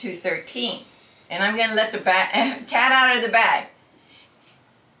hope? 2:13. And I'm going to let the cat out of the bag.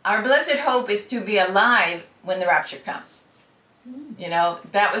 Our blessed hope is to be alive when the rapture comes. You know,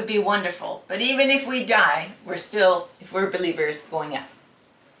 that would be wonderful. But even if we die, we're still, if we're believers, going up.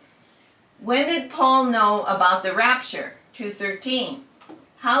 When did Paul know about the rapture? 2:13.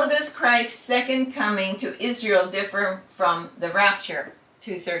 How does Christ's second coming to Israel differ from the rapture?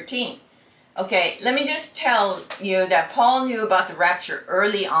 2:13. Okay, let me just tell you that Paul knew about the rapture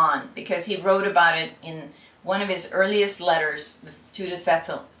early on, because he wrote about it in one of his earliest letters to the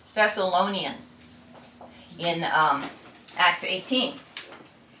Thessalonians in Acts 18.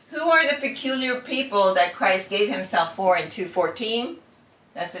 Who are the peculiar people that Christ gave himself for in 2:14?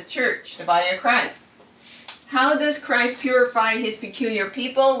 That's the church, the body of Christ. How does Christ purify his peculiar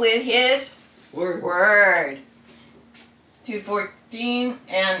people? With his word. 2:14.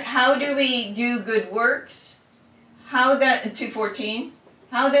 And how do we do good works? 2:14.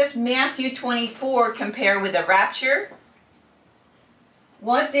 How does Matthew 24 compare with the rapture?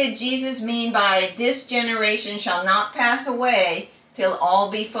 What did Jesus mean by this generation shall not pass away till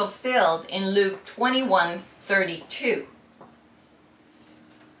all be fulfilled in Luke 21:32?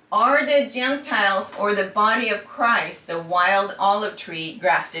 Are the Gentiles or the body of Christ the wild olive tree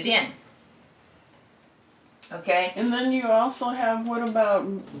grafted in? Okay. And then you also have, what about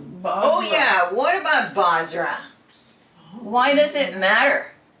Basra? Oh yeah, what about Basra? Why does it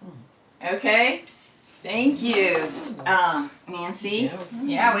matter? Okay. Thank you, Nancy.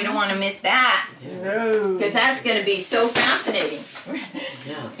 Yeah, we don't want to miss that. No. Because that's going to be so fascinating.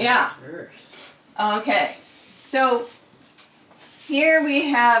 Yeah. Okay. So, here we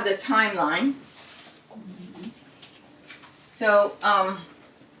have the timeline. So,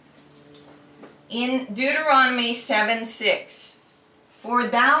 in Deuteronomy 7:6, for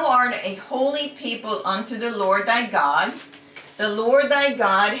thou art a holy people unto the Lord thy God. The Lord thy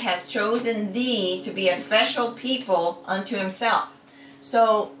God has chosen thee to be a special people unto himself.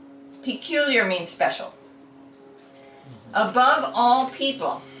 So, peculiar means special. Above all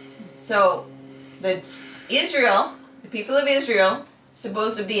people. So, the people of Israel,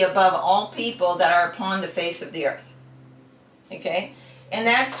 supposed to be above all people that are upon the face of the earth. Okay? And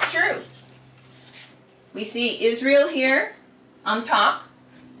that's true. We see Israel here on top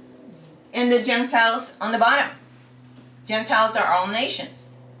and the Gentiles on the bottom. Gentiles are all nations.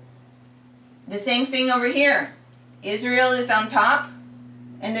 The same thing over here. Israel is on top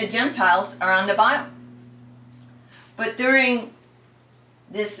and the Gentiles are on the bottom. But during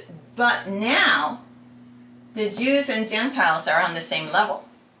this but now, the Jews and Gentiles are on the same level,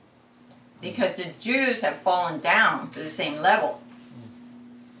 because the Jews have fallen down to the same level.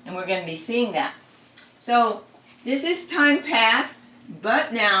 And we're going to be seeing that. So, this is time past,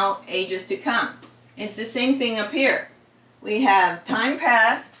 but now, ages to come. It's the same thing up here. We have time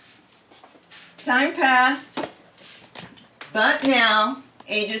past, but now,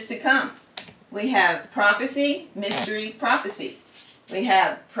 ages to come. We have prophecy, mystery, prophecy. We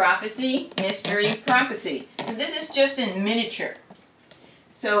have prophecy, mystery, prophecy. So this is just in miniature.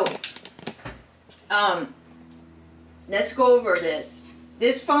 So let's go over this.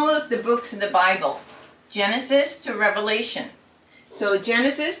 This follows the books of the Bible, Genesis to Revelation. So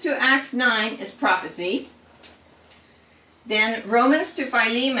Genesis to Acts 9 is prophecy. Then Romans to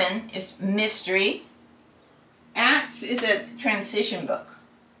Philemon is mystery. Acts is a transition book.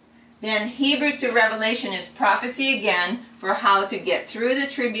 Then Hebrews to Revelation is prophecy again for how to get through the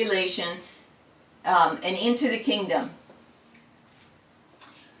tribulation and into the kingdom.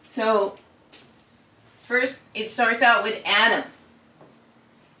 So first it starts out with Adam.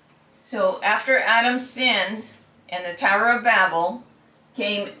 So after Adam sinned and the Tower of Babel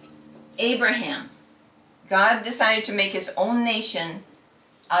came Abraham. God decided to make his own nation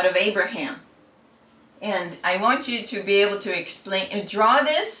out of Abraham. And I want you to be able to explain, draw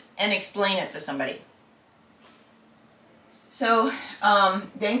this and explain it to somebody. So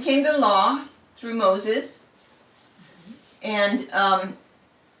then came the law through Moses. And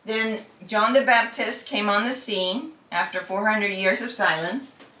then John the Baptist came on the scene after 400 years of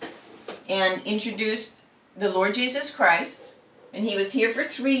silence and introduced the Lord Jesus Christ. And he was here for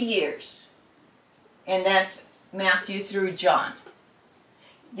 3 years. And that's Matthew through John.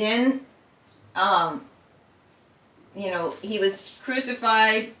 Then he was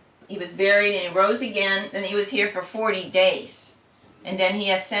crucified, he was buried, and he rose again. Then he was here for 40 days. And then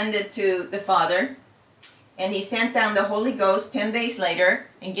he ascended to the Father. And he sent down the Holy Ghost 10 days later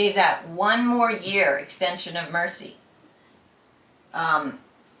and gave that 1 more year extension of mercy.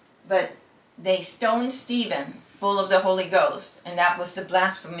 But they stoned Stephen full of the Holy Ghost. And that was the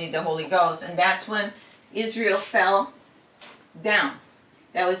blasphemy of the Holy Ghost. And that's when Israel fell down.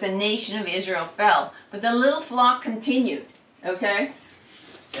 That was the nation of Israel fell. But the little flock continued. Okay?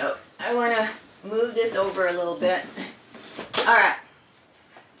 So I want to move this over a little bit. Alright.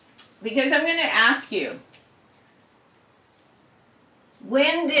 Because I'm going to ask you,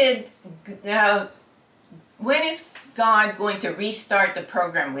 when is God going to restart the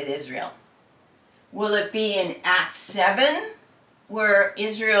program with Israel? Will it be in Acts 7 where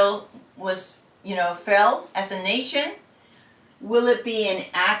Israel was, fell as a nation? Will it be in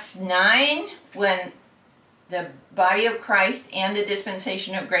Acts 9 when the body of Christ and the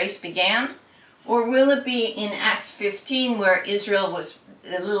dispensation of grace began? Or will it be in Acts 15 where Israel was,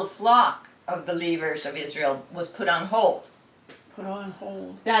 the little flock of believers of Israel was put on hold? Put on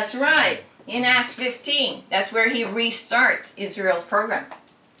hold. That's right. In Acts 15. That's where he restarts Israel's program.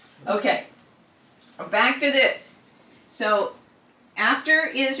 Okay. Back to this. So, after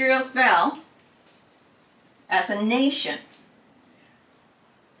Israel fell as a nation,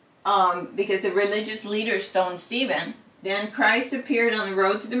 because the religious leaders stoned Stephen, then Christ appeared on the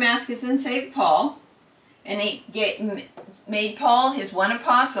road to Damascus and saved Paul, and he made Paul his one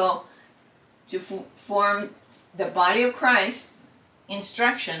apostle to form the body of Christ,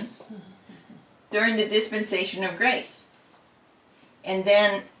 instructions, during the dispensation of grace. And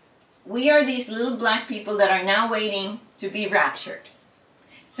then we are these little black people that are now waiting to be raptured.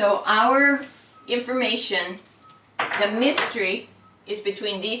 So our information, the mystery, is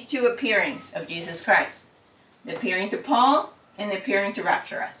between these two appearings of Jesus Christ. The appearing to Paul and the appearing to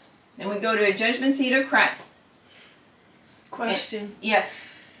rapture us. Then we go to a judgment seat of Christ. Question. Yes.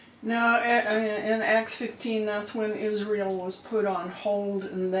 Now, in Acts 15, that's when Israel was put on hold,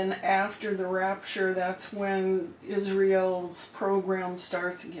 and then after the rapture, that's when Israel's program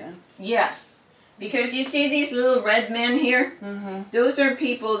starts again. Yes. Because you see these little red men here? Mm-hmm. Those are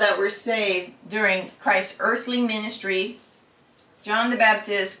people that were saved during Christ's earthly ministry. John the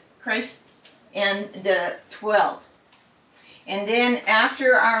Baptist, Christ, and the 12. And then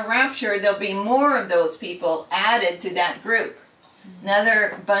after our rapture, there'll be more of those people added to that group.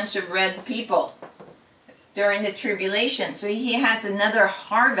 Another bunch of red people during the tribulation. So he has another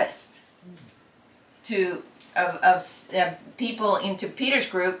harvest of people into Peter's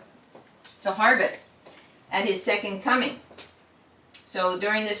group to harvest at his second coming. So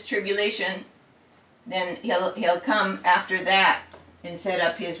during this tribulation, then he'll come after that and set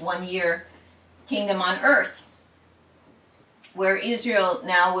up his 1 year kingdom on earth, where Israel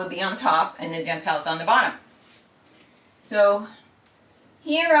now will be on top and the Gentiles on the bottom. So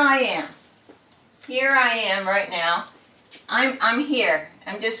here I am. Here I am right now. I'm here.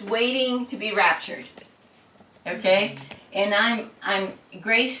 I'm just waiting to be raptured. Okay? And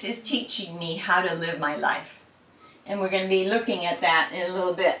Grace is teaching me how to live my life. And we're going to be looking at that in a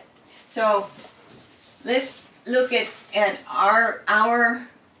little bit. So let's look at our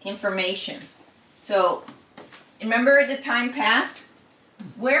information. So remember the time past?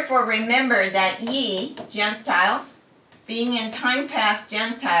 Wherefore remember that ye, Gentiles, being in time past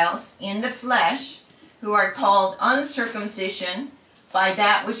Gentiles in the flesh, who are called uncircumcision by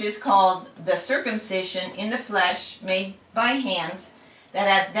that which is called the circumcision in the flesh made by hands, that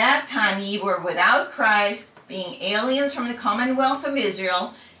at that time ye were without Christ, being aliens from the commonwealth of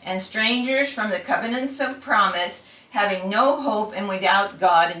Israel, and strangers from the covenants of promise, having no hope and without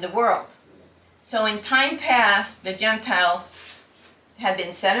God in the world. So in time past, the Gentiles had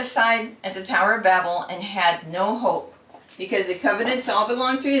been set aside at the Tower of Babel and had no hope, because the covenants all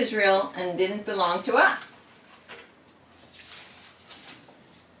belonged to Israel and didn't belong to us.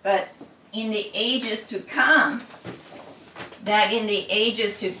 But in the ages to come, that in the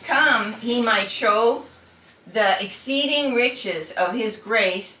ages to come he might show the exceeding riches of his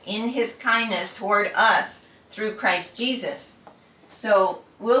grace in his kindness toward us through Christ Jesus. So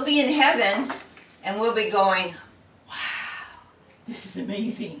we'll be in heaven and we'll be going, wow, this is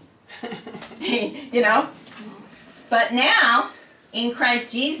amazing. You know? But now, in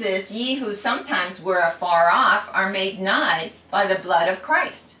Christ Jesus, ye who sometimes were afar off are made nigh by the blood of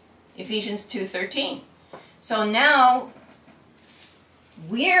Christ. Ephesians 2:13. So now,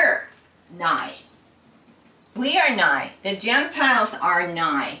 we're nigh. We are nigh. The Gentiles are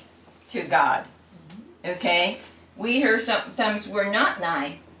nigh to God. Okay? We here sometimes we're not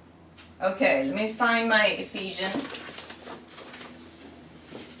nigh. Okay, let me find my Ephesians.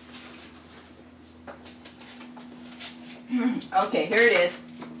 Okay, here it is.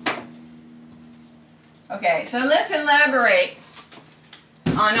 Okay, so let's elaborate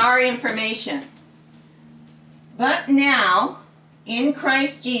on our information. But now, in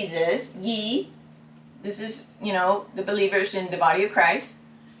Christ Jesus, ye, this is, you know, the believers in the body of Christ,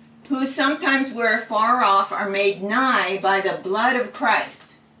 who sometimes were far off are made nigh by the blood of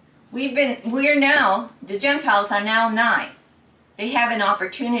Christ. We're now, the Gentiles are now nigh. They have an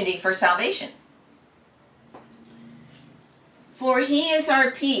opportunity for salvation. For he is our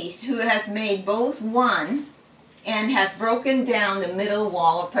peace, who hath made both one, and hath broken down the middle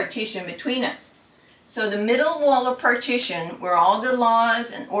wall of partition between us. So the middle wall of partition were all the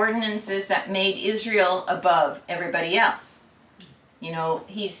laws and ordinances that made Israel above everybody else. You know,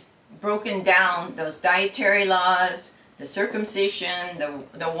 he's broken down those dietary laws, the circumcision,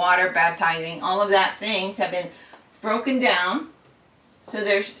 the water baptizing, all of that things have been broken down. So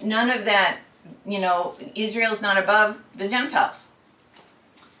there's none of that, you know, Israel's not above the Gentiles.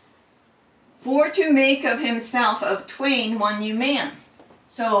 For to make of himself of twain one new man.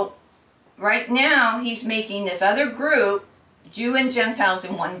 So right now he's making this other group, Jew and Gentiles,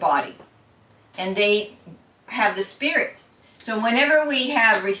 in one body. And they have the Spirit. So whenever we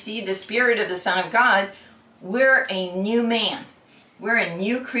have received the Spirit of the Son of God, we're a new man. We're a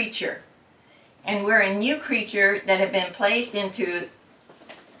new creature. And we're a new creature that have been placed into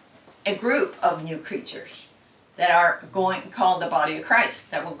a group of new creatures that are called the body of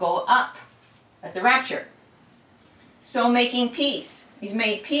Christ, that will go up at the rapture. So making peace. He's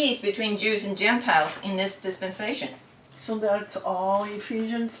made peace between Jews and Gentiles in this dispensation. So that's all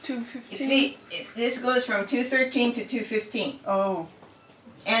Ephesians 2:15? This goes from 2:13 to 2:15. Oh.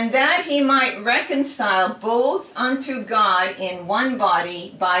 And that he might reconcile both unto God in one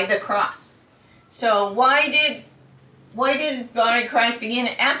body by the cross. So why did the body of Christ begin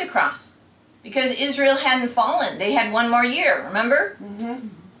at the cross? Because Israel hadn't fallen. They had one more year, remember? Mm-hmm.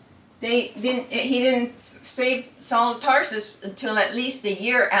 He didn't save Saul of Tarsus until at least a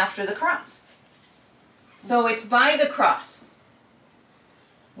year after the cross. So it's by the cross.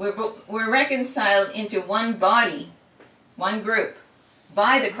 We're reconciled into one body, one group,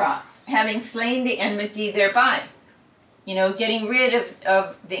 by the cross, having slain the enmity thereby. You know, getting rid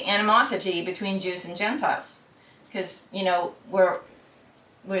of the animosity between Jews and Gentiles. Because, you know, we're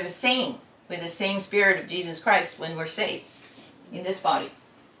the same, with the same Spirit of Jesus Christ when we're saved in this body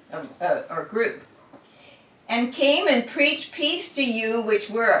or group. And came and preached peace to you which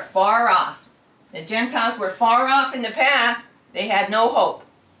were afar off. The Gentiles were far off in the past. They had no hope.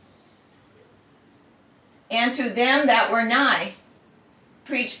 And to them that were nigh,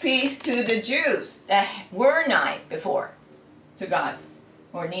 preach peace to the Jews that were nigh before to God,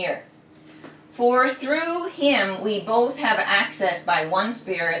 or near. For through him we both have access by one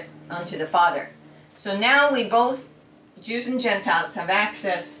Spirit unto the Father. So now we both, Jews and Gentiles, have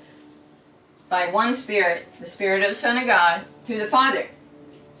access by one Spirit, the Spirit of the Son of God, to the Father.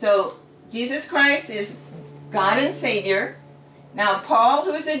 So Jesus Christ is God and Savior. Now Paul,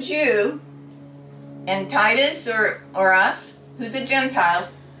 who's a Jew, and Titus, or us, who's a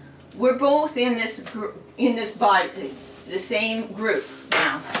Gentiles, we're both in this body, the same group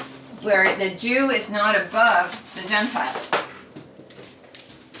now, where the Jew is not above the Gentile.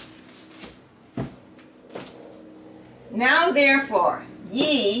 Now therefore,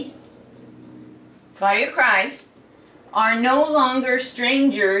 ye, body of Christ, are no longer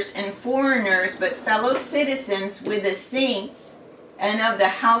strangers and foreigners, but fellow citizens with the saints and of the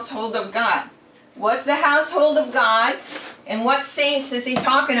household of God. What's the household of God? And what saints is he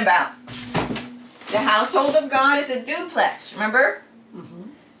talking about? The household of God is a duplex, remember? Mm-hmm.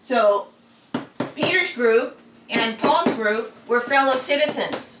 So, Peter's group and Paul's group were fellow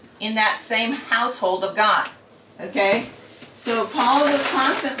citizens in that same household of God. Okay? So, Paul was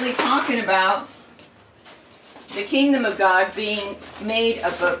constantly talking about the kingdom of God being made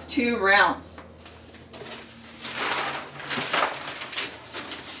up of two realms.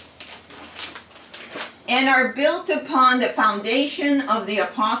 And are built upon the foundation of the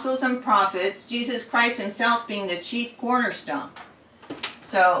apostles and prophets, Jesus Christ himself being the chief cornerstone.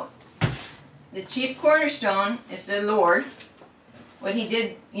 So, the chief cornerstone is the Lord, what he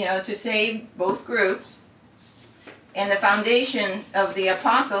did, to save both groups, and the foundation of the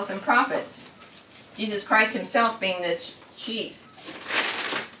apostles and prophets, Jesus Christ himself being the chief.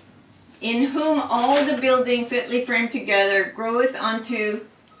 In whom all the building fitly framed together groweth unto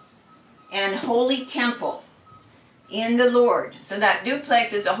an holy temple in the Lord. So that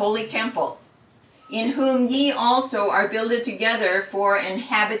duplex is a holy temple. In whom ye also are builded together for an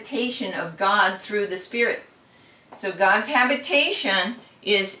habitation of God through the Spirit. So God's habitation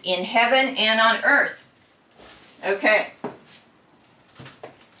is in heaven and on earth. Okay.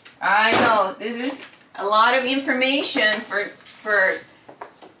 I know this is a lot of information for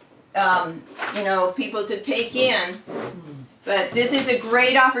people to take in. But this is a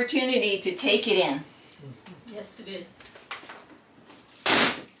great opportunity to take it in. Yes, it is.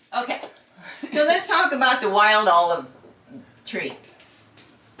 Okay, so let's talk about the wild olive tree.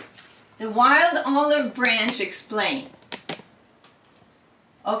 The wild olive branch explained.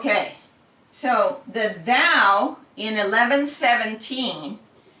 Okay, so the thou in 11:17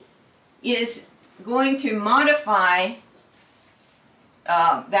 is going to modify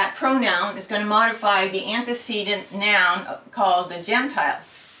that pronoun is going to modify the antecedent noun called the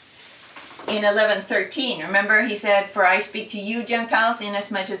Gentiles. In 11:13, remember he said, "For I speak to you Gentiles,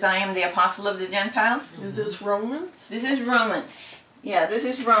 inasmuch as I am the apostle of the Gentiles." Is this Romans? This is Romans. Yeah, this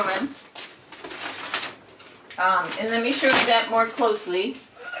is Romans. And let me show you that more closely.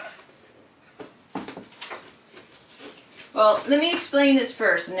 Well, let me explain this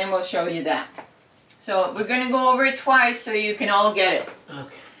first, and then we'll show you that. So we're going to go over it twice so you can all get it.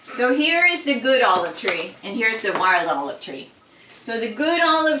 Okay. So here is the good olive tree, and here's the wild olive tree. So the good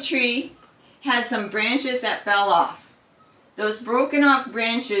olive tree had some branches that fell off. Those broken off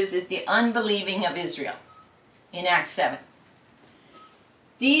branches is the unbelieving of Israel in Acts 7.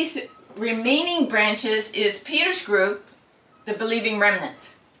 These remaining branches is Peter's group, the believing remnant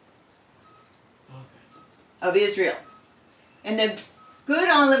of Israel. And the good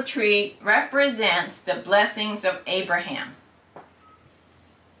olive tree represents the blessings of Abraham.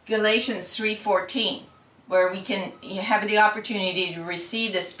 Galatians 3:14, where we can have the opportunity to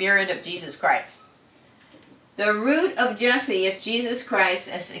receive the Spirit of Jesus Christ. The root of Jesse is Jesus Christ,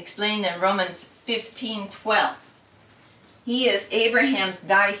 as explained in Romans 15:12. He is Abraham's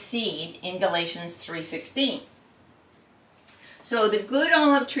thy seed in Galatians 3:16. So the good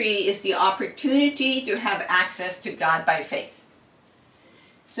olive tree is the opportunity to have access to God by faith.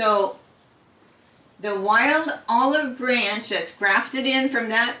 So the wild olive branch that's grafted in from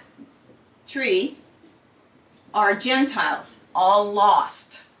that tree are Gentiles, all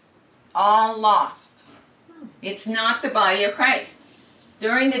lost. All lost. It's not the body of Christ.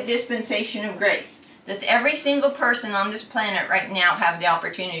 During the dispensation of grace, does every single person on this planet right now have the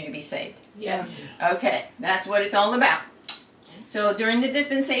opportunity to be saved? Yes. Okay, that's what it's all about. So during the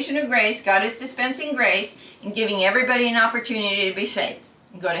dispensation of grace, God is dispensing grace and giving everybody an opportunity to be saved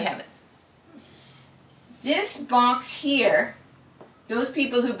and go to heaven. This box here, those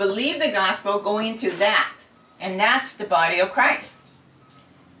people who believe the gospel go into that, and that's the body of Christ.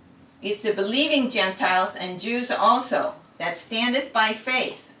 It's the believing Gentiles and Jews also that standeth by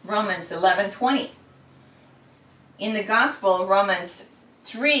faith, Romans 11:20. In the gospel, Romans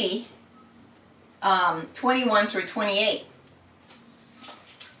 3, 21 through 28.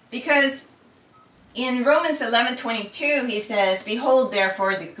 Because in Romans 11:22 he says, "Behold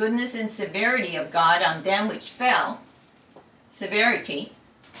therefore the goodness and severity of God on them which fell," severity,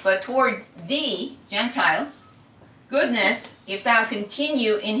 "but toward thee, Gentiles, goodness, if thou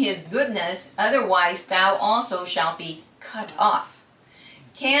continue in his goodness, otherwise thou also shalt be cut off."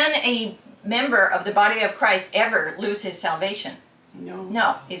 Can a member of the body of Christ ever lose his salvation? No.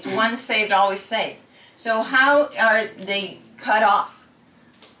 No. Is once saved, always saved. So how are they cut off?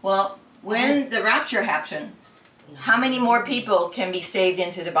 Well, when the rapture happens, how many more people can be saved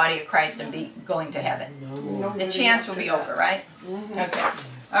into the body of Christ and be going to heaven? The chance will be over, right? Okay.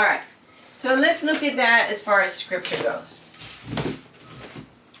 All right. So let's look at that as far as Scripture goes.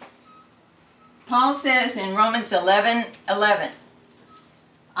 Paul says in Romans 11:11,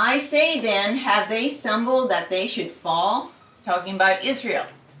 I say then, have they stumbled that they should fall? It's talking about Israel.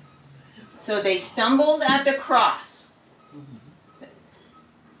 So they stumbled at the cross.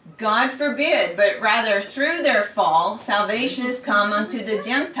 God forbid, but rather through their fall, salvation is come unto the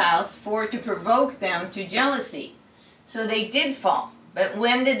Gentiles for to provoke them to jealousy. So they did fall. But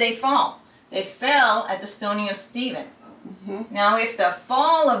when did they fall? They fell at the stoning of Stephen. Now if the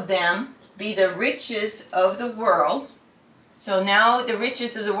fall of them be the riches of the world, so now the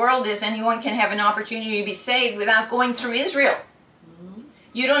riches of the world is anyone can have an opportunity to be saved without going through Israel.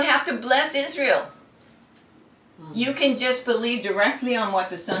 You don't have to bless Israel. You can just believe directly on what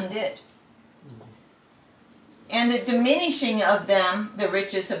the Son did. And the diminishing of them, the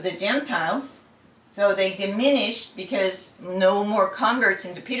riches of the Gentiles, so they diminished because no more converts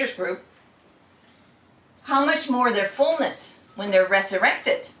into Peter's group. How much more their fullness when they're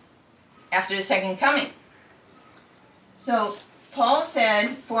resurrected after the second coming. So Paul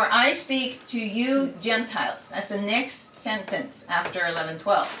said, for I speak to you Gentiles. That's the next sentence after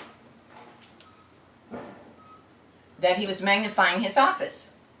 11:12. That he was magnifying his office.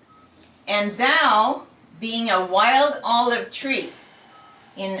 And thou, being a wild olive tree,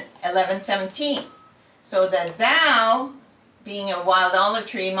 in 11:17. So that thou, being a wild olive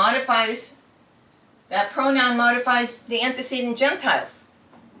tree, modifies, that pronoun modifies the antecedent Gentiles.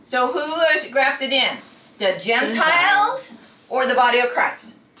 So who is grafted in? The Gentiles or the body of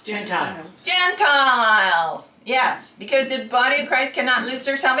Christ? Gentiles. Gentiles! Yes, because the body of Christ cannot lose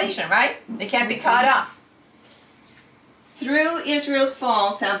their salvation, right? They can't be cut off. Through Israel's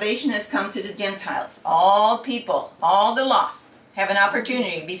fall, salvation has come to the Gentiles. All people, all the lost, have an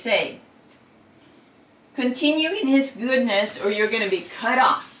opportunity to be saved. Continue in his goodness or you're going to be cut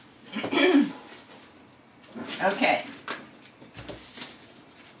off. Okay.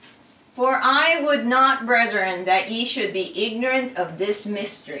 For I would not, brethren, that ye should be ignorant of this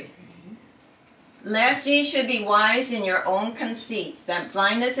mystery, lest ye should be wise in your own conceits, that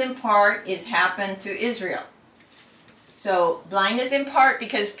blindness in part is happened to Israel. So, blindness in part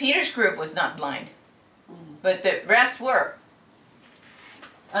because Peter's group was not blind, but the rest were.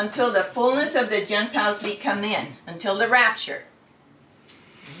 Until the fullness of the Gentiles be come in, until the rapture.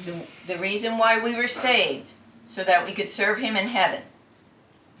 The reason why we were saved, so that we could serve him in heaven.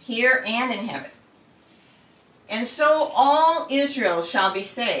 Here and in heaven. And so all Israel shall be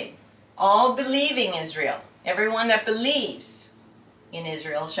saved. All believing Israel. Everyone that believes in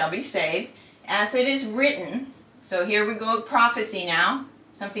Israel shall be saved. As it is written. So here we go with prophecy now.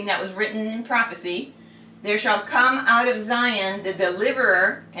 Something that was written in prophecy. There shall come out of Zion the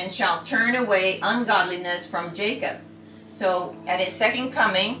deliverer, and shall turn away ungodliness from Jacob. So at his second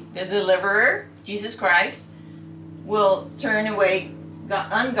coming, the deliverer, Jesus Christ, will turn away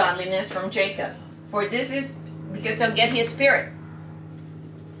ungodliness from Jacob. For this is because they'll get his spirit.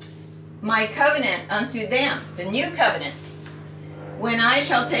 My covenant unto them, the new covenant, when I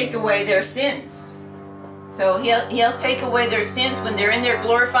shall take away their sins. So he'll take away their sins when they're in their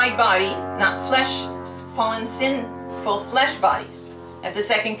glorified body, not flesh, fallen sinful flesh bodies. At the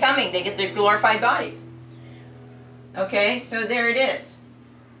second coming, they get their glorified bodies. Okay, so there it is.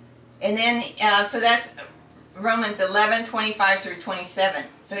 And then, so that's Romans 11:25 through 27.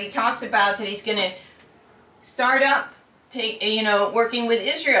 So he talks about that he's going to start up, working with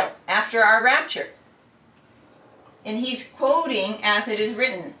Israel after our rapture. And he's quoting, as it is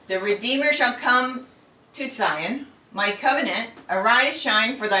written, the Redeemer shall come to Zion, my covenant, arise,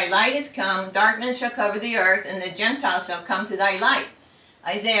 shine, for thy light is come, darkness shall cover the earth, and the Gentiles shall come to thy light.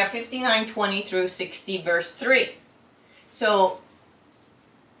 Isaiah 59:20 through 60, verse 3. So,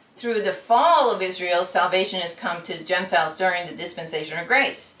 through the fall of Israel, salvation has come to the Gentiles during the dispensation of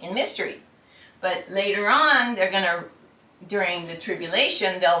grace, in mystery. But later on, during the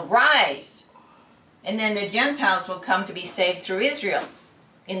tribulation, they'll rise. And then the Gentiles will come to be saved through Israel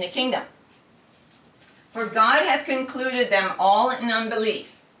in the kingdom. For God hath concluded them all in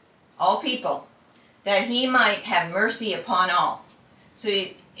unbelief, all people, that he might have mercy upon all. So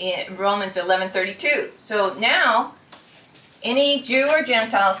in Romans 11:32. So now, any Jew or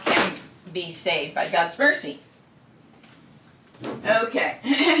Gentiles can be saved by God's mercy. Okay.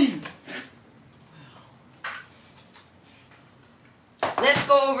 Let's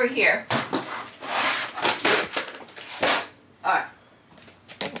go over here. All right.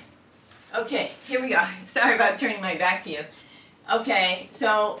 Okay, here we go. Sorry about turning my back to you. Okay,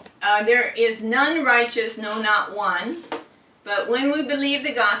 so there is none righteous, no, not one. But when we believe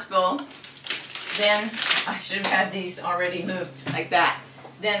the gospel, then, I should have had these already moved like that.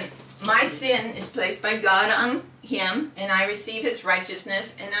 Then my sin is placed by God on him, and I receive his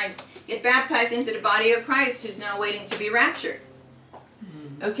righteousness, and I get baptized into the body of Christ, who's now waiting to be raptured.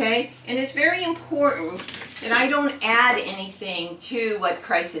 Okay? And it's very important that I don't add anything to what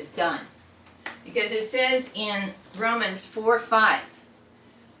Christ has done. Because it says in Romans 4:5,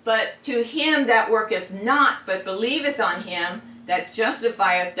 but to him that worketh not, but believeth on him that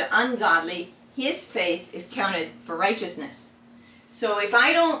justifieth the ungodly, his faith is counted for righteousness. So if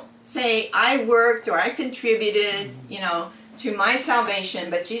I don't say I worked or I contributed, to my salvation,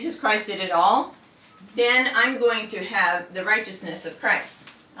 but Jesus Christ did it all, then I'm going to have the righteousness of Christ.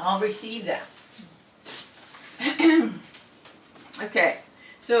 I'll receive that. Okay,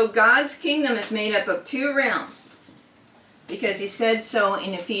 so God's kingdom is made up of two realms, because he said so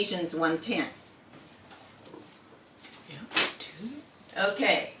in Ephesians 1:10.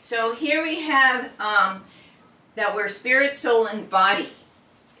 Okay, so here we have that we're spirit, soul, and body.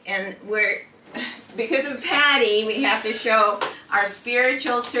 And because of Patty, we have to show our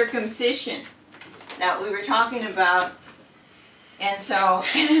spiritual circumcision that we were talking about. And so,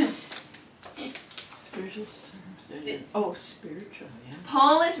 Spiritual circumcision. Oh, spiritual, yeah.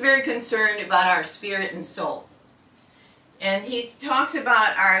 Paul is very concerned about our spirit and soul. And he talks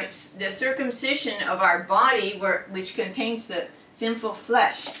about the circumcision of our body, which contains the sinful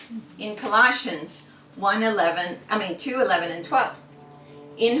flesh, in Colossians 2:11 and 12.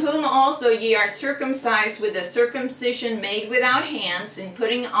 In whom also ye are circumcised with a circumcision made without hands, in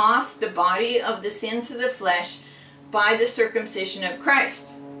putting off the body of the sins of the flesh by the circumcision of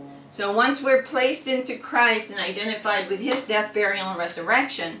Christ. So once we're placed into Christ and identified with his death, burial, and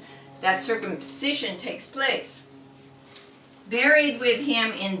resurrection, that circumcision takes place. Buried with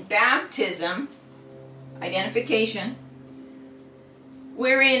him in baptism, identification,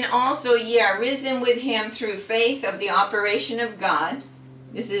 wherein also ye are risen with him through faith of the operation of God.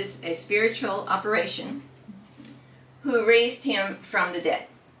 This is a spiritual operation, who raised him from the dead.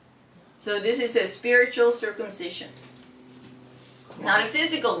 So this is a spiritual circumcision, not a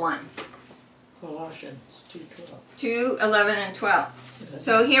physical one. Colossians 2:12. 2:11 and 12.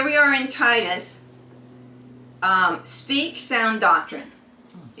 So here we are in Titus. Speak sound doctrine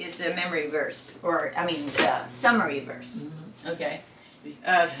is the memory verse, the summary verse. Okay.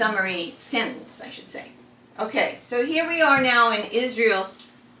 Summary sentence, I should say. Okay, so here we are now in Israel's.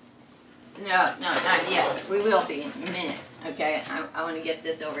 No, not yet. We will be in a minute. Okay, I want to get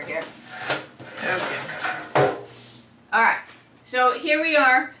this over here. Okay. All right. So here we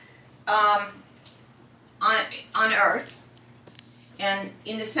are on earth, and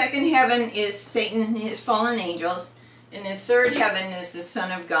in the second heaven is Satan and his fallen angels, and in the third heaven is the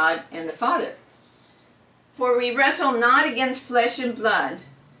Son of God and the Father. For we wrestle not against flesh and blood,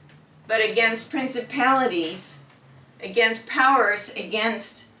 but against principalities, against powers,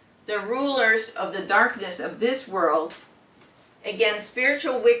 against the rulers of the darkness of this world, against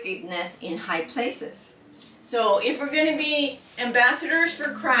spiritual wickedness in high places. So if we're going to be ambassadors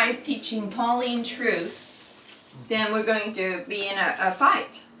for Christ, teaching Pauline truth, then we're going to be in a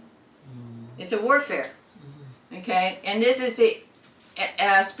fight. It's a warfare. Okay? And this is a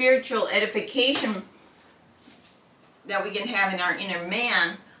spiritual edification that we can have in our inner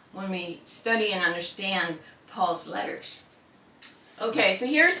man when we study and understand Paul's letters. Okay, so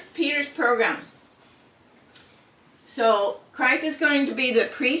here's Peter's program. So Christ is going to be the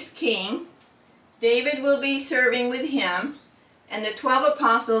priest king. David will be serving with him, and the 12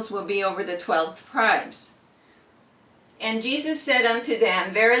 apostles will be over the 12 tribes. And Jesus said unto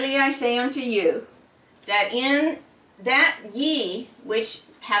them, verily I say unto you, that in that ye which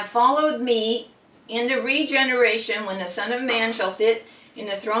have followed me in the regeneration, when the Son of Man shall sit in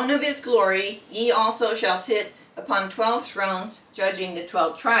the throne of his glory, ye also shall sit upon 12 thrones, judging the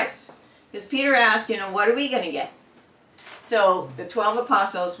 12 tribes. Because Peter asked, what are we going to get? So the 12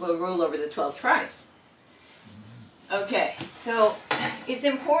 apostles will rule over the 12 tribes. Okay, so it's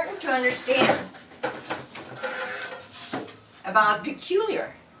important to understand about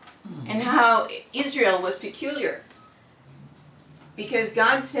peculiar and how Israel was peculiar. Because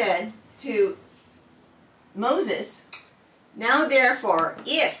God said to Moses, now therefore,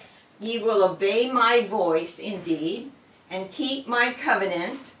 if ye will obey my voice indeed, and keep my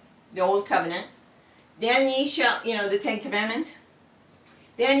covenant, the old covenant, then ye shall, the 10 Commandments,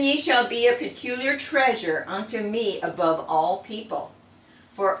 then ye shall be a peculiar treasure unto me above all people,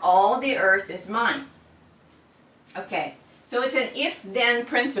 for all the earth is mine. Okay, so it's an if-then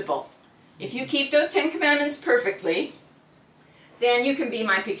principle. If you keep those 10 Commandments perfectly, then you can be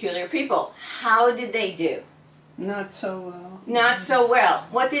my peculiar people. How did they do? Not so well. Not so well.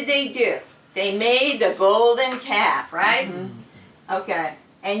 What did they do? They made the golden calf, right? Okay.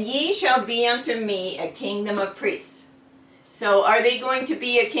 And ye shall be unto me a kingdom of priests. So are they going to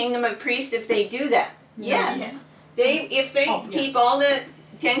be a kingdom of priests if they do that? Yes. If they keep all the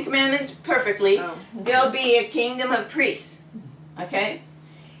 10 Commandments perfectly, they'll be a kingdom of priests. Okay?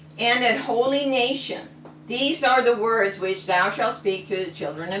 And a holy nation. These are the words which thou shalt speak to the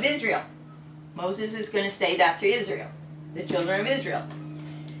children of Israel. Moses is going to say that to Israel, the children of Israel.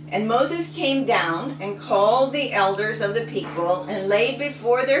 And Moses came down and called the elders of the people and laid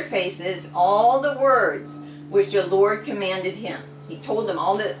before their faces all the words which the Lord commanded him. He told them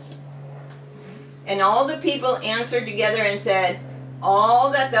all this. And all the people answered together and said, all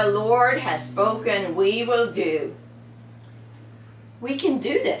that the Lord has spoken we will do. We can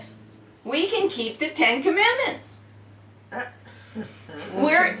do this. We can keep the 10 Commandments.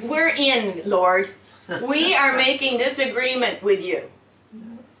 We're in, Lord. We are making this agreement with you.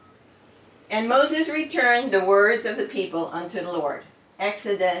 And Moses returned the words of the people unto the Lord.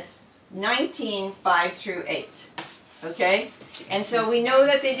 Exodus 19, 5 through 8. Okay? And so we know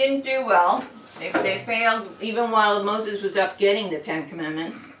that they didn't do well. They failed even while Moses was up getting the 10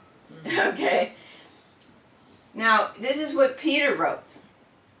 Commandments. Okay? Now, this is what Peter wrote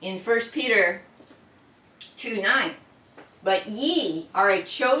in 1 Peter 2:9. But ye are a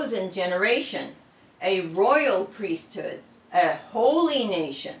chosen generation, a royal priesthood, a holy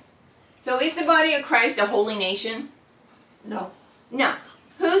nation. So is the body of Christ a holy nation? No. No.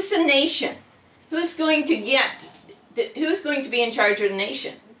 Who's the nation? Who's going to be in charge of the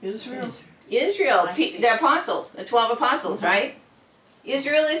nation? Israel. Israel, the apostles, the 12 apostles, right?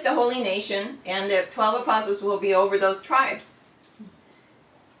 Israel is the holy nation, and the 12 apostles will be over those tribes.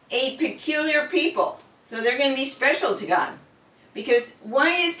 A peculiar people. So they're going to be special to God. Because why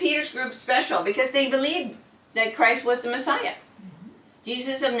is Peter's group special? Because they believed that Christ was the Messiah.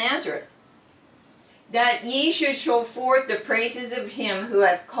 Jesus of Nazareth. That ye should show forth the praises of him who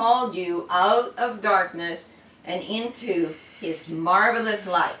hath called you out of darkness and into his marvelous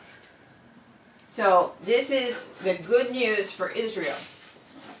light. So this is the good news for Israel.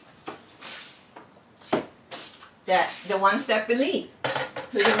 That the ones that believe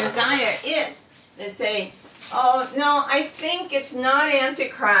who the Messiah is, that say, oh no, I think it's not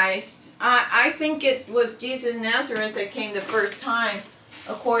Antichrist. I think it was Jesus of Nazareth that came the first time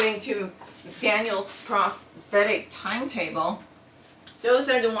according to Daniel's prophetic timetable. Those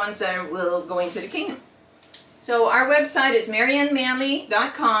are the ones that will go into the kingdom. So our website is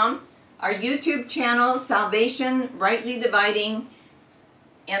mariannemanley.com. Our YouTube channel, Salvation, Rightly Dividing,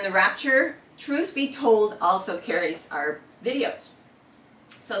 and the Rapture, Truth Be Told, also carries our videos.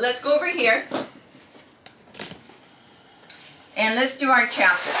 So let's go over here. And let's do our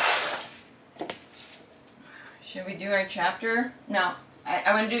chapter. Should we do our chapter? No,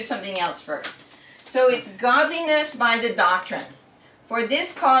 I want to do something else first. So it's godliness by the doctrine. For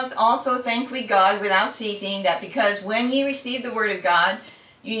this cause also thank we God without ceasing, that because when ye received the word of God,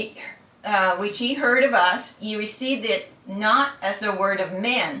 which ye heard of us, ye received it not as the word of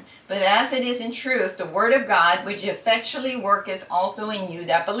men, but as it is in truth the word of God, which effectually worketh also in you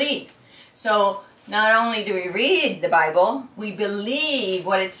that believe. So not only do we read the Bible, we believe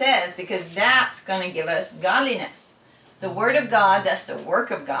what it says, because that's going to give us godliness. The word of God, that's the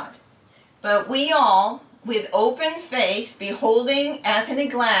work of God. But we all, with open face, beholding as in a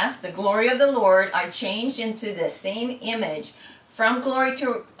glass the glory of the Lord, are changed into the same image from glory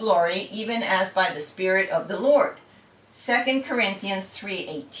to glory, even as by the Spirit of the Lord. 2 Corinthians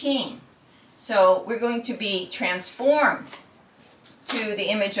 3:18. So we're going to be transformed to the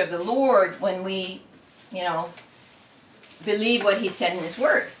image of the Lord when we, believe what he said in his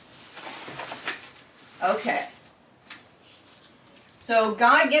word. Okay. So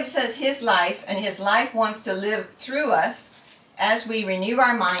God gives us his life, and his life wants to live through us as we renew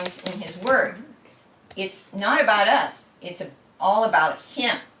our minds in his word. It's not about us. It's all about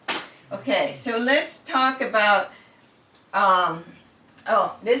him. Okay, so let's talk about,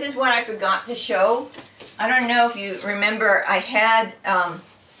 this is what I forgot to show. I don't know if you remember, I had,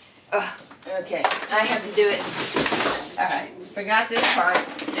 okay, I have to do it. Alright, forgot this part.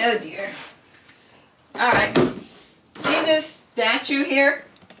 Oh dear. Alright, see this statue here?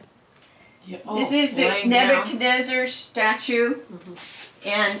 Yeah. This is the Nebuchadnezzar statue.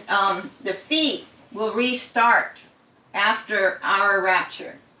 And the feet will restart after our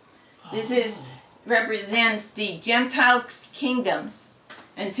rapture. This represents the Gentile kingdoms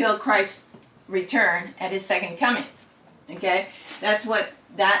until Christ's return at his second coming. Okay? That's what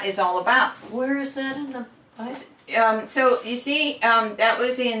that is all about. Where is that in the So you see, that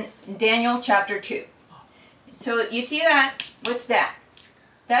was in Daniel chapter 2. So you see that? What's that?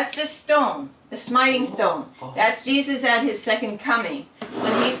 That's the stone, the smiting stone. That's Jesus at his second coming,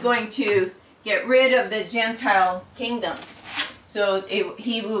 when he's going to get rid of the Gentile kingdoms. So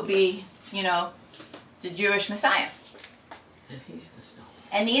he will be, you know, the Jewish Messiah. And he's the stone.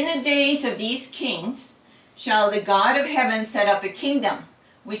 And in the days of these kings shall the God of heaven set up a kingdom,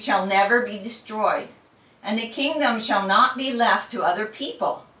 which shall never be destroyed. And the kingdom shall not be left to other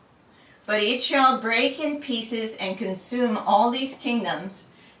people, but it shall break in pieces and consume all these kingdoms,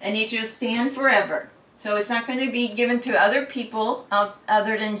 and it shall stand forever. So it's not going to be given to other people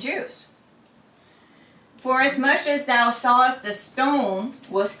other than Jews. For as much as thou sawest the stone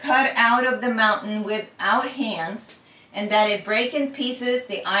was cut out of the mountain without hands, and that it brake in pieces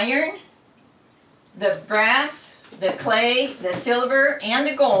the iron, the brass, the clay, the silver, and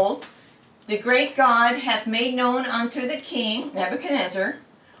the gold, the great God hath made known unto the king, Nebuchadnezzar,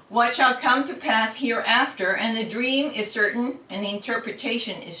 what shall come to pass hereafter, and the dream is certain, and the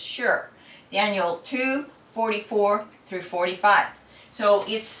interpretation is sure. Daniel 2:44 through 45. So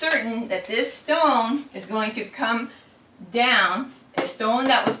it's certain that this stone is going to come down, a stone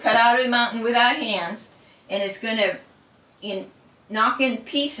that was cut out of the mountain without hands, and it's going to knock in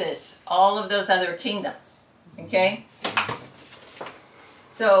pieces all of those other kingdoms. Okay?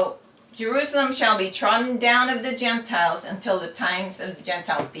 So Jerusalem shall be trodden down of the Gentiles until the times of the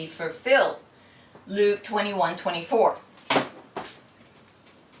Gentiles be fulfilled. Luke 21:24.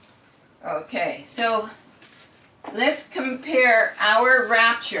 Okay, so let's compare our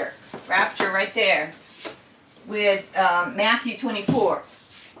rapture right there, with Matthew 24.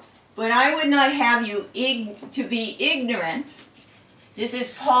 But I would not have you to be ignorant. This is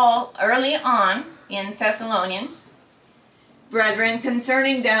Paul early on in Thessalonians. Brethren,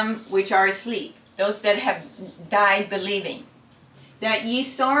 concerning them which are asleep, those that have died believing, that ye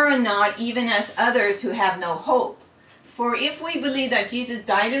sorrow not, even as others who have no hope. For if we believe that Jesus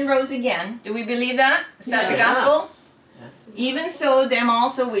died and rose again, do we believe that? Is that the gospel? Yes. Even so, them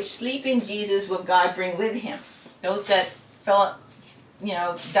also which sleep in Jesus will God bring with him. Those that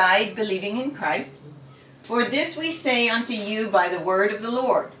died believing in Christ. For this we say unto you by the word of the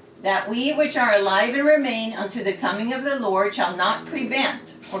Lord, that we which are alive and remain unto the coming of the Lord shall not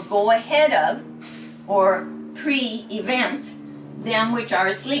prevent, or go ahead of, or pre-event them which are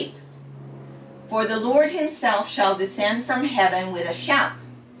asleep. For the Lord himself shall descend from heaven with a shout,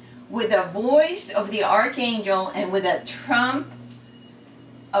 with a voice of the archangel, and with a trump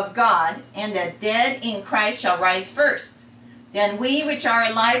of God, and the dead in Christ shall rise first. Then we which are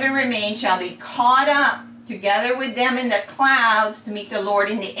alive and remain shall be caught up together with them in the clouds to meet the Lord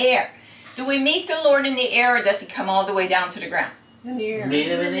in the air. Do we meet the Lord in the air, or does he come all the way down to the ground? In the air. Meet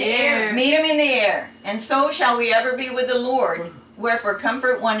him in the air. Meet him in the air. And so shall we ever be with the Lord. Wherefore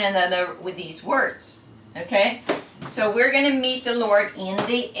comfort one another with these words. Okay? So we're going to meet the Lord in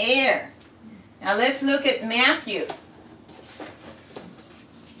the air. Now let's look at Matthew.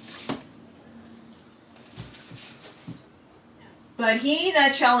 But he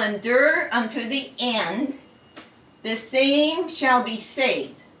that shall endure unto the end, the same shall be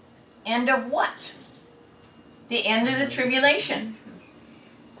saved. End of what? The end of the tribulation.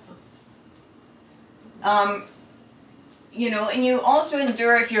 And you also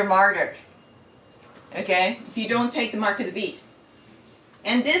endure if you're martyred. Okay? If you don't take the mark of the beast.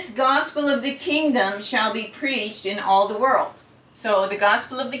 And this gospel of the kingdom shall be preached in all the world. So the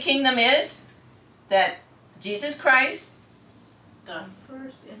gospel of the kingdom is that Jesus Christ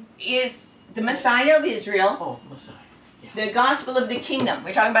is the Messiah of Israel. Oh, Messiah. Yeah. The gospel of the kingdom.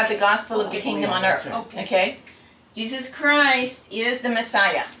 We're talking about the gospel of the kingdom on earth. Okay? Jesus Christ is the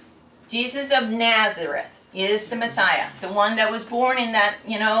Messiah. Jesus of Nazareth is the Messiah. The one that was born in that,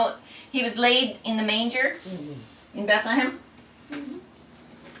 he was laid in the manger in Bethlehem.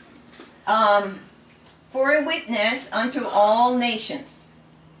 For a witness unto all nations.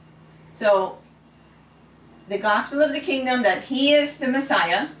 So, the gospel of the kingdom, that he is the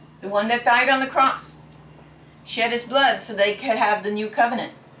Messiah, the one that died on the cross, shed his blood so they could have the new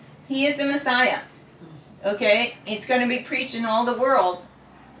covenant. He is the Messiah. Okay? It's going to be preached in all the world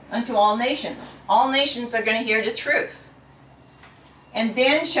unto all nations. All nations are going to hear the truth. And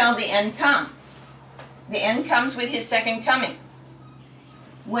then shall the end come. The end comes with his second coming.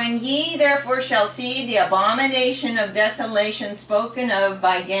 When ye therefore shall see the abomination of desolation spoken of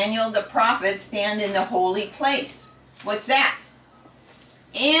by Daniel the prophet stand in the holy place. What's that?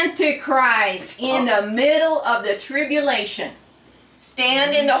 Antichrist in the middle of the tribulation.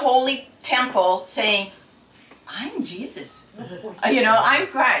 Stand in the holy temple saying, I'm Jesus. I'm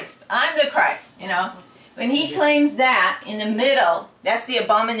Christ. I'm the Christ. When he claims that in the middle, that's the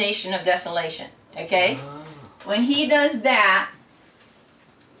abomination of desolation. Okay? When he does that,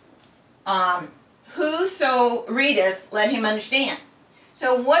 whoso readeth, let him understand.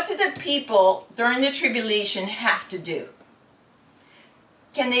 So what do the people during the tribulation have to do?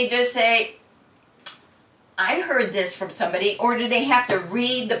 Can they just say, I heard this from somebody, or do they have to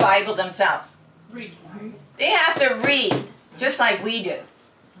read the Bible themselves? Read. They have to read, just like we do.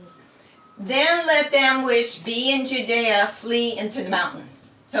 Then let them which be in Judea flee into the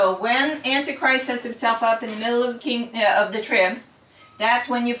mountains. So when Antichrist sets himself up in the middle of the trib, that's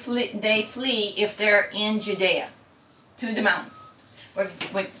when they flee if they're in Judea, to the mountains,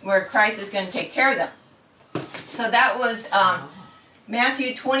 where Christ is going to take care of them. So that was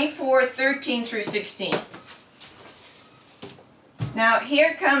Matthew 24, 13 through 16. Now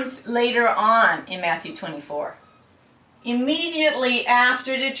here comes later on in Matthew 24. Immediately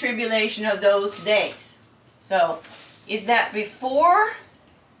after the tribulation of those days. So, is that before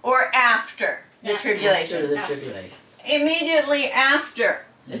or after the tribulation? After the tribulation. Immediately after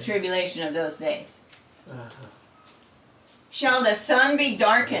the tribulation of those days. Shall the sun be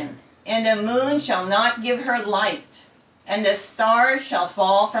darkened, and the moon shall not give her light, and the stars shall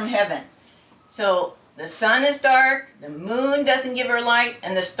fall from heaven. So, the sun is dark, the moon doesn't give her light,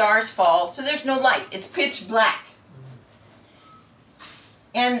 and the stars fall, so there's no light. It's pitch black.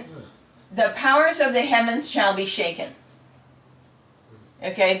 And the powers of the heavens shall be shaken.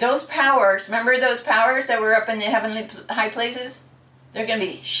 Okay, those powers, remember those powers that were up in the heavenly high places? They're going to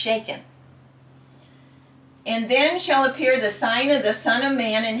be shaken. And then shall appear the sign of the Son of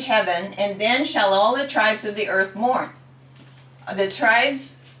Man in heaven, and then shall all the tribes of the earth mourn. The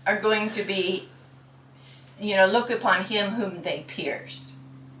tribes are going to be, look upon him whom they pierced.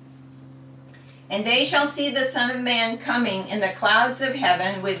 And they shall see the Son of Man coming in the clouds of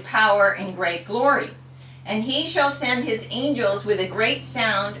heaven with power and great glory. And he shall send his angels with a great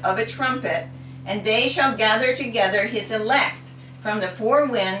sound of a trumpet, and they shall gather together his elect from the four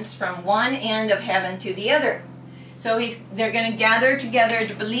winds, from one end of heaven to the other. So they're going to gather together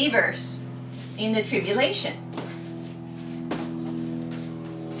the believers in the tribulation.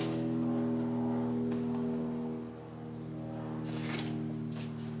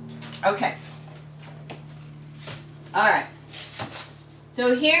 Okay. All right.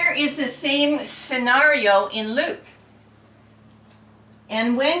 So here is the same scenario in Luke.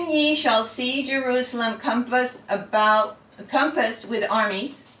 And when ye shall see Jerusalem compassed with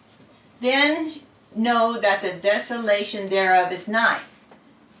armies, then know that the desolation thereof is nigh.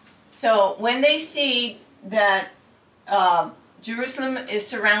 So when they see that Jerusalem is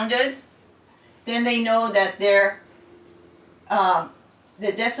surrounded, then they know that the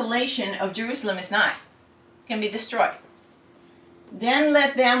desolation of Jerusalem is nigh. It's going to be destroyed. Then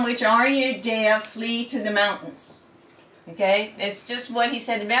let them which are in Judea flee to the mountains. Okay? It's just what he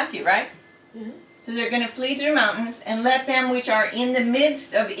said in Matthew, right? Mm-hmm. So they're going to flee to the mountains, and let them which are in the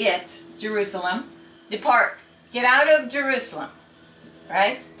midst of it, Jerusalem, depart. Get out of Jerusalem.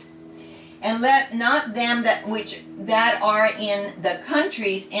 Right? And let not them that are in the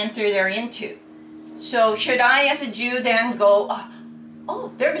countries enter thereinto. So should I as a Jew then go,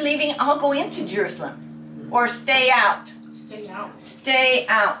 oh, they're leaving, I'll go into Jerusalem. Or stay out. Stay out. Stay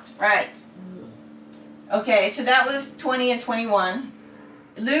out, right. Okay, so that was 20 and 21.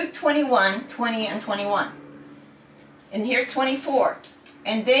 Luke 21, 20 and 21. And here's 24.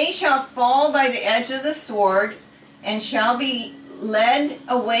 And they shall fall by the edge of the sword, and shall be led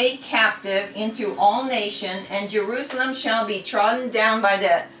away captive into all nations, and Jerusalem shall be trodden down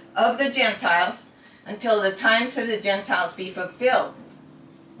of the Gentiles, until the times of the Gentiles be fulfilled.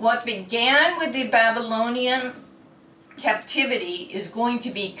 What began with the Babylonian captivity is going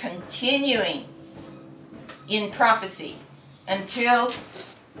to be continuing in prophecy until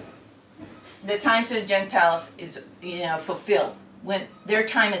the times of the Gentiles is fulfilled, when their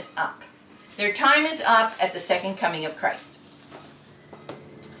time is up. Their time is up at the second coming of Christ.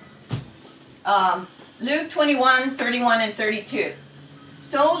 Luke 21, 31 and 32.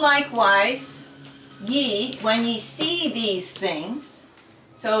 So likewise, ye, when ye see these things,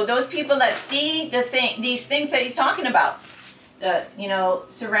 so those people that see these things that he's talking about,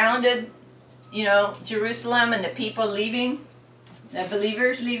 surrounded, Jerusalem and the people leaving, the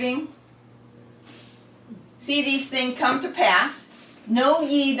believers leaving, see these things come to pass, know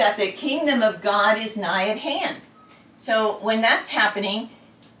ye that the kingdom of God is nigh at hand. So when that's happening,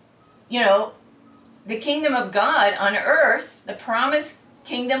 the kingdom of God on earth, the promised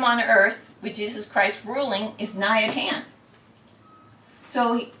kingdom on earth, with Jesus Christ ruling, is nigh at hand.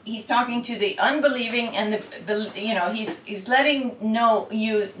 So he's talking to the unbelieving and he's letting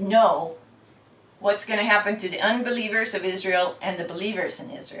you know what's going to happen to the unbelievers of Israel and the believers in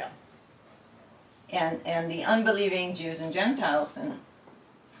Israel. And the unbelieving Jews and Gentiles. And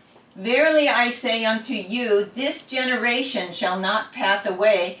verily I say unto you, this generation shall not pass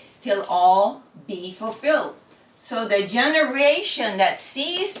away till all be fulfilled. So the generation that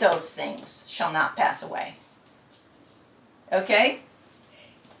sees those things shall not pass away. Okay?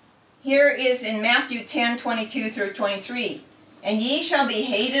 Here is in Matthew 10:22 through 23. And ye shall be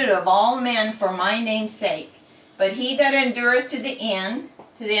hated of all men for my name's sake. But he that endureth to the end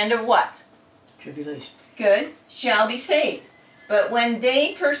of what? Tribulation. Good, shall be saved. But when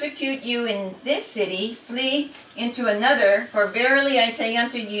they persecute you in this city, flee into another, for verily I say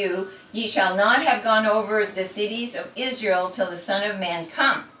unto you, ye shall not have gone over the cities of Israel till the Son of Man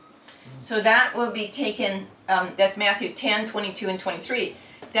come. So that will be taken, that's Matthew 10:22 and 23.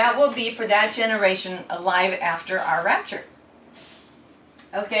 That will be for that generation alive after our rapture.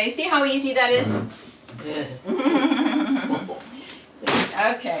 Okay, see how easy that is?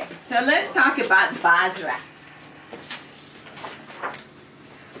 Okay, so let's talk about Basra.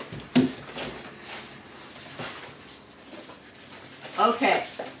 Okay.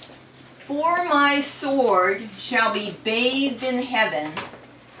 For my sword shall be bathed in heaven.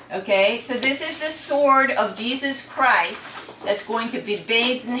 Okay, so this is the sword of Jesus Christ that's going to be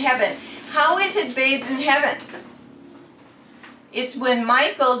bathed in heaven. How is it bathed in heaven? It's when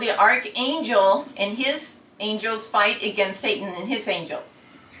Michael, the archangel, and his angels fight against Satan and his angels.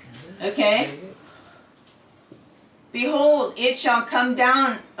 Okay? Behold, it shall come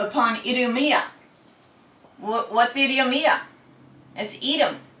down upon Idumea. What's Idumea? It's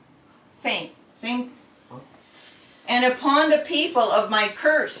Edom. Same. And upon the people of my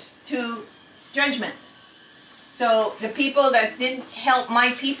curse to judgment. So the people that didn't help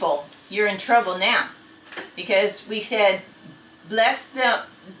my people, you're in trouble now. Because we said, bless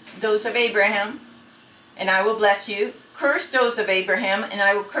those of Abraham, and I will bless you. Curse those of Abraham, and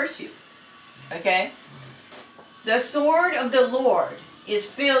I will curse you. Okay? The sword of the Lord is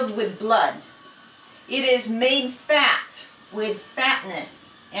filled with blood. It is made fat with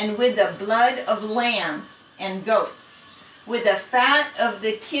fatness, and with the blood of lambs and goats, with the fat of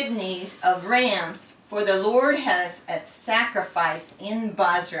the kidneys of rams, for the Lord has a sacrifice in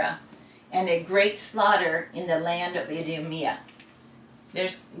Basra, and a great slaughter in the land of Idumea.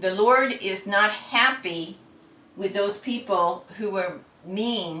 The Lord is not happy with those people who were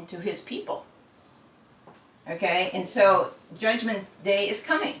mean to his people. Okay, and so Judgment Day is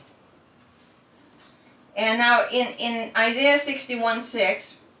coming. And now in Isaiah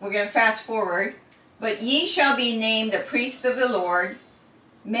 61:6, we're going to fast forward. But ye shall be named the priests of the Lord.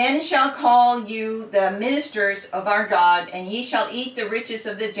 Men shall call you the ministers of our God, and ye shall eat the riches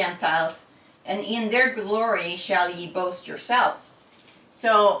of the Gentiles, and in their glory shall ye boast yourselves.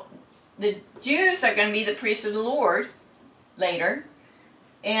 So the Jews are going to be the priests of the Lord later,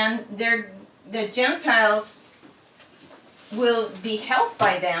 and the Gentiles will be helped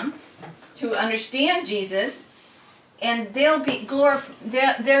by them to understand Jesus, and the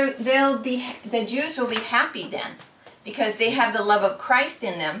Jews will be happy then, because they have the love of Christ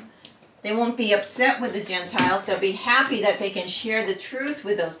in them. They won't be upset with the Gentiles. They'll be happy that they can share the truth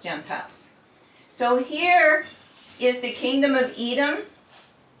with those Gentiles. So here is the kingdom of Edom,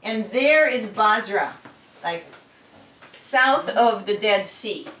 and there is Basra, like south of the Dead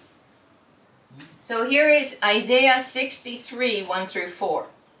Sea. So here is Isaiah 63, 1 through 4.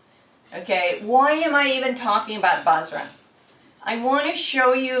 Okay, why am I even talking about Basra? I want to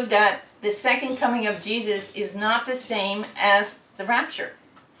show you that the second coming of Jesus is not the same as the rapture.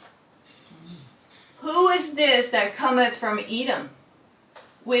 Who is this that cometh from Edom,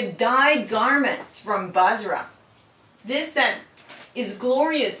 with dyed garments from Basra? This that is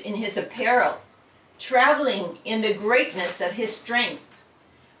glorious in his apparel, traveling in the greatness of his strength.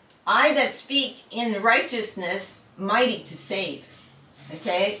 I that speak in righteousness, mighty to save.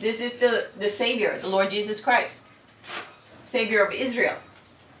 Okay, this is the Savior, the Lord Jesus Christ, Savior of Israel.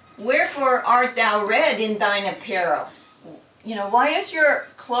 Wherefore art thou red in thine apparel? You know, why is your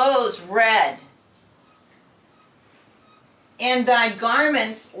clothes red? And thy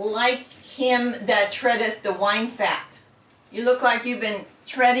garments like him that treadeth the wine fat. You look like you've been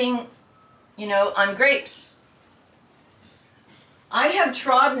treading, on grapes. I have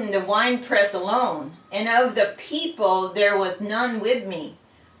trodden the winepress alone, and of the people there was none with me.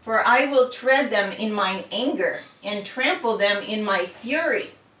 For I will tread them in mine anger, and trample them in my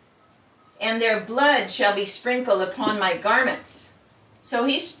fury. And their blood shall be sprinkled upon my garments. So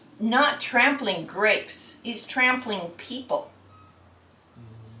he's not trampling grapes, he's trampling people.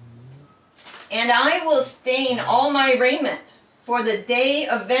 And I will stain all my raiment, For the day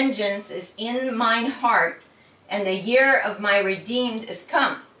of vengeance is in mine heart, and the year of my redeemed is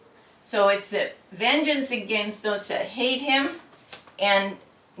come. So it's a vengeance against those that hate him, and,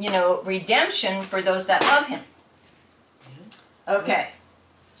 you know, redemption for those that love him. Okay.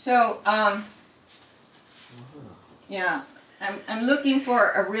 So, yeah, I'm looking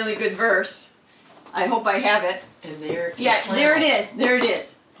for a really good verse. I hope I have it. And there. Yeah, there it is. There it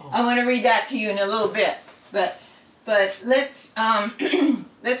is. Oh. I'm going to read that to you in a little bit. But let's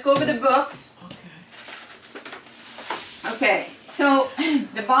let's go over the books. Okay. Okay. So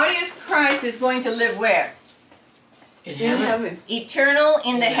the body of Christ is going to live where? In In heaven. heaven. Eternal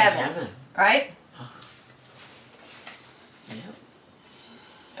in the In heavens, heaven. right? Yep.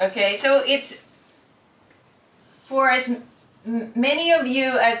 Okay. So it's for as many of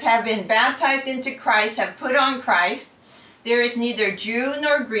you as have been baptized into Christ have put on Christ. There is neither Jew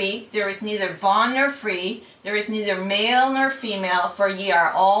nor Greek, there is neither bond nor free, there is neither male nor female, for ye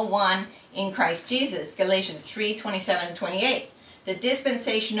are all one in Christ Jesus. Galatians 3:27-28. The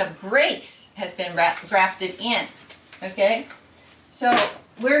dispensation of grace has been grafted in. Okay? So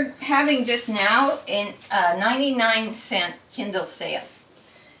we're having just now a 99-cent Kindle sale.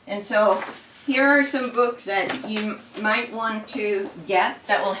 And so here are some books that you might want to get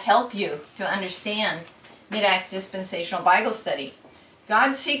that will help you to understand Mid-Acts Dispensational Bible Study.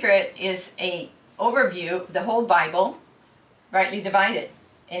 God's Secret is a overview of the whole Bible, rightly divided.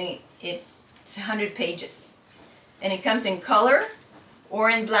 And it's 100 pages. And it comes in color or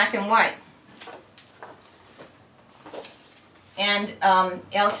in black and white. And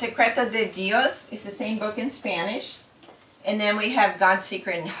El Secreto de Dios is the same book in Spanish. And then we have God's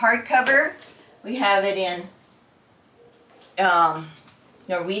Secret in hardcover. We have it in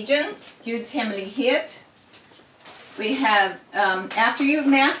Norwegian, Guds Hemmelighet. We have, after you've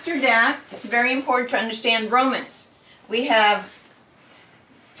mastered that, it's very important to understand Romans. We have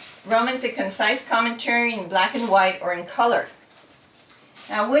Romans, a concise commentary in black and white or in color.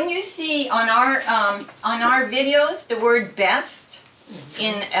 Now, when you see on our videos the word best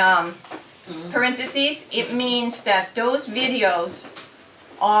in parentheses, it means that those videos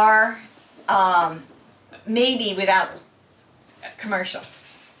are maybe without commercials.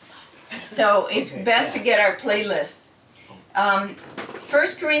 So it's best to get our playlist. 1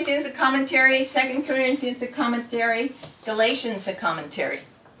 Corinthians a commentary, 2 Corinthians a commentary, Galatians a commentary.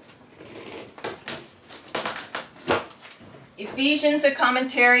 Ephesians a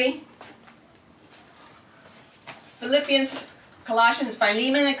commentary, Philippians, Colossians,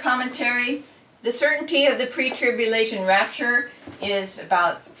 Philemon a commentary. The certainty of the pre-tribulation rapture is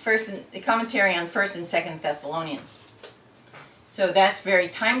about the commentary on 1st and 2nd Thessalonians. So that's very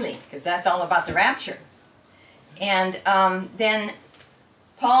timely because that's all about the rapture. And then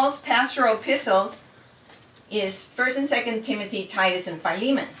Paul's pastoral epistles is 1st and 2nd Timothy, Titus, and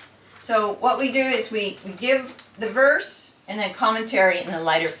Philemon. So what we do is we give the verse and then commentary in a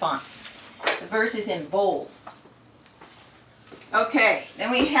lighter font. The verse is in bold. Okay,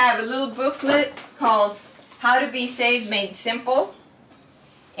 then we have a little booklet called How to Be Saved Made Simple,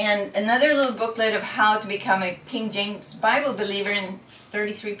 and another little booklet of how to become a King James Bible believer in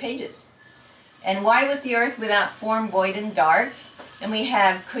 33 pages. And Why Was the Earth Without Form, Void, and Dark? And we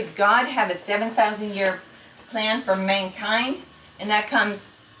have Could God Have a 7,000-Year Plan for Mankind? And that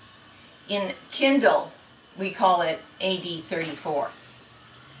comes in Kindle. We call it AD 34.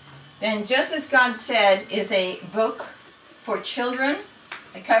 Then Just As God Said is a book for children.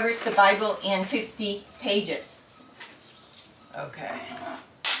 It covers the Bible in 50 pages. Okay.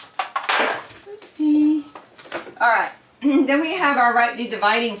 Oopsie. All right. Then we have our Rightly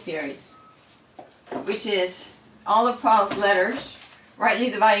Dividing series, which is all of Paul's letters.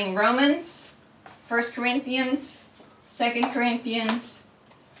 Rightly dividing Romans, 1 Corinthians, 2 Corinthians,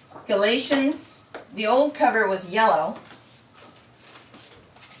 Galatians. The old cover was yellow.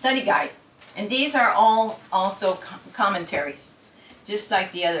 Study guide. And these are all also commentaries, just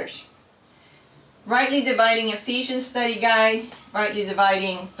like the others. Rightly dividing Ephesians study guide, rightly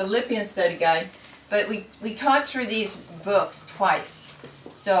dividing Philippians study guide. But we taught through these books twice.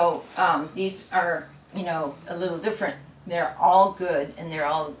 So these are, you know, a little different. They're all good and they're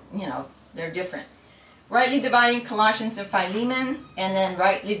all, you know, they're different. Rightly dividing Colossians and Philemon, and then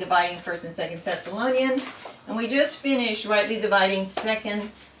rightly dividing 1st and 2nd Thessalonians. And we just finished rightly dividing 1st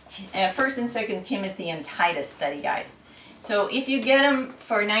and 2nd Timothy and Titus study guide. So if you get them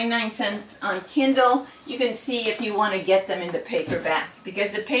for 99 cents on Kindle, you can see if you want to get them in the paperback,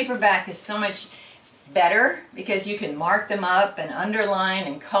 because the paperback is so much better because you can mark them up and underline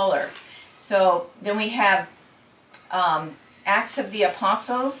and color. So then we have Acts of the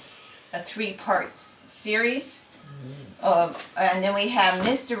Apostles, a 3-part series. And then we have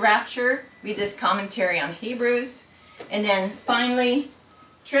Mr. Rapture, read this commentary on Hebrews. And then finally,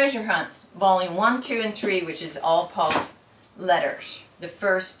 Treasure Hunts, volume 1, 2, and 3, which is all Paul's letters, the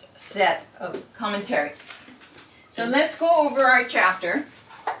first set of commentaries. So let's go over our chapter.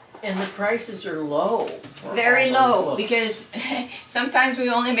 And the prices are low. Very low, because sometimes we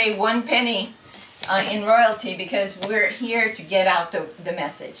only made 1 penny in royalty because we're here to get out the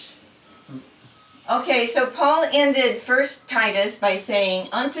message. Okay, so Paul ended 1 Titus by saying,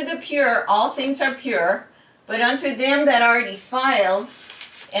 "Unto the pure all things are pure, but unto them that are defiled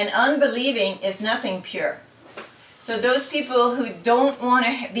and unbelieving is nothing pure." So those people who don't want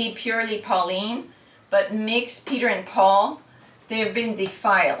to be purely Pauline, but mix Peter and Paul, they've been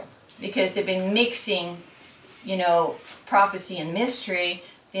defiled because they've been mixing, you know, prophecy and mystery,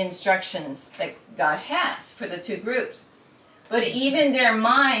 the instructions that God has for the two groups. But even their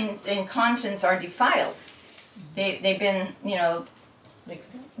minds and conscience are defiled. They've been, you know,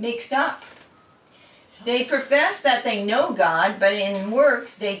 mixed up. They profess that they know God, but in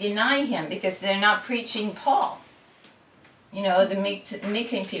works they deny Him because they're not preaching Paul. You know, the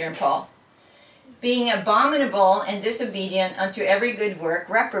mixing Peter and Paul. Being abominable and disobedient unto every good work,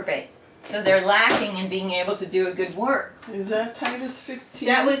 reprobate. So they're lacking in being able to do a good work. Is that Titus 15?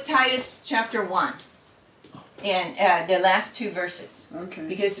 That was Titus chapter 1. And the last 2 verses. Okay.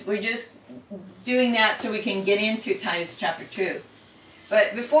 Because we're just doing that so we can get into Titus chapter 2.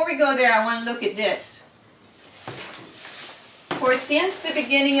 But before we go there, I want to look at this. For since the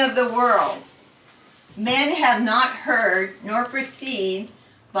beginning of the world, men have not heard nor perceived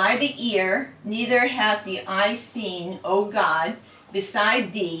by the ear, neither hath the eye seen, O God,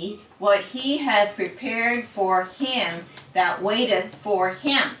 beside thee, what He hath prepared for him that waiteth for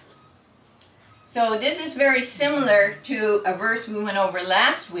Him. So this is very similar to a verse we went over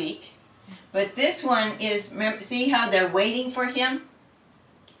last week, but this one is, remember, see how they're waiting for Him?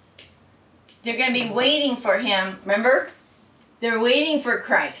 They're going to be waiting for Him, remember? They're waiting for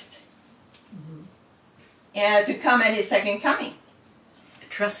Christ to come at His second coming.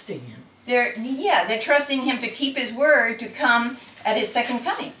 Trusting Him. They're trusting Him to keep His word to come at His second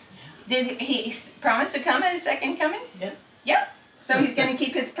coming. Yeah. Did He promise to come at His second coming? Yeah. Yep. So He's going to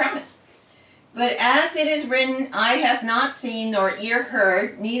keep His promise. But as it is written, eye hath not seen nor ear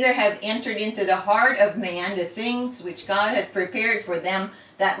heard, neither have entered into the heart of man the things which God hath prepared for them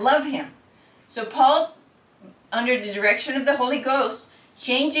that love Him. So Paul, under the direction of the Holy Ghost,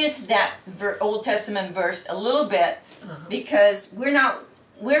 changes that Old Testament verse a little bit because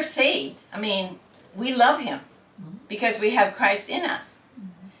we're saved. I mean, we love Him because we have Christ in us.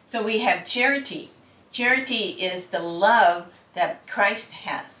 So we have charity. Charity is the love that Christ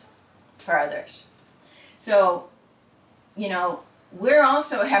has for others. So, you know, we're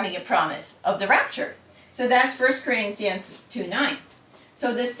also having a promise of the rapture. So that's 1 Corinthians 2:9.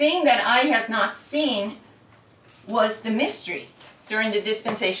 So the thing that eye hath not seen was the mystery during the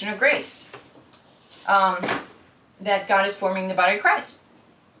dispensation of grace that God is forming the body of Christ.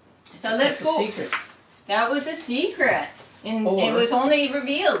 So let's go. That's a secret. That was a secret. And it was only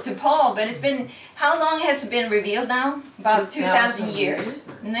revealed to Paul, but it's been, how long has it been revealed now? About 2,000 years.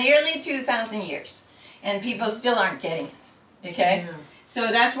 Nearly 2,000 years. And people still aren't getting it. Okay? Yeah. So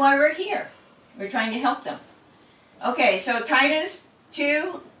that's why we're here. We're trying to help them. Okay, so Titus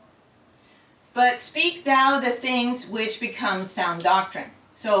 2, but speak thou the things which become sound doctrine.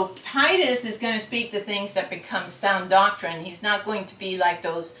 So Titus is going to speak the things that become sound doctrine. He's not going to be like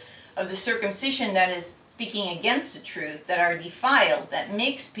those of the circumcision that is speaking against the truth, that are defiled, that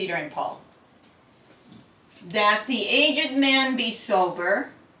mix Peter and Paul. That the aged men be sober.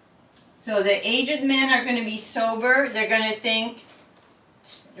 So the aged men are going to be sober. They're going to think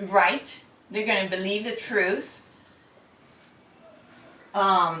right. They're going to believe the truth.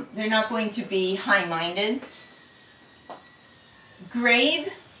 They're not going to be high-minded.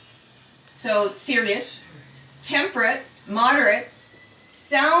 Grave, so serious. Temperate, moderate.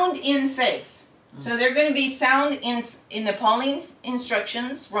 Sound in faith. So they're going to be sound in the Pauline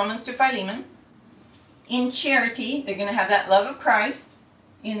instructions, Romans to Philemon. In charity, they're going to have that love of Christ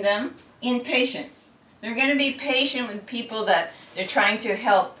in them. In patience. They're going to be patient with people that they're trying to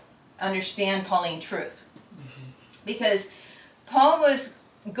help understand Pauline truth. Because Paul was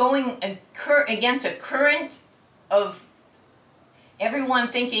going against a current of everyone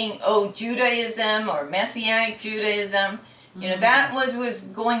thinking, oh, Judaism or Messianic Judaism. You know, that was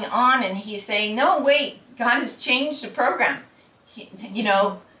going on, and he's saying, no, wait, God has changed the program. You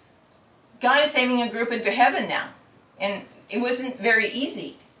know, God is saving a group into heaven now. And it wasn't very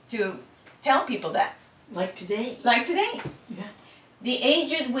easy to tell people that. Like today. Like today. Yeah. The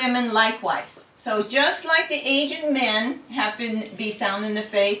aged women likewise. So just like the aged men have to be sound in the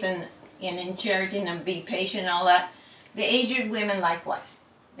faith and in charity and be patient and all that, the aged women likewise.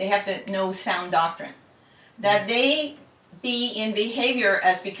 They have to know sound doctrine. That they be in behavior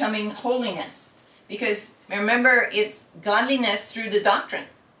as becoming holiness. Because remember, it's godliness through the doctrine.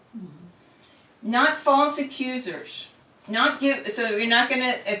 Not false accusers. So you're not going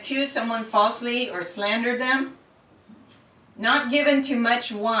to accuse someone falsely or slander them. Not given to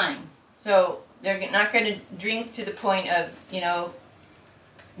much wine. So they're not going to drink to the point of,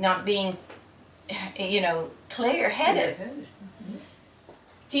 not being, clear-headed.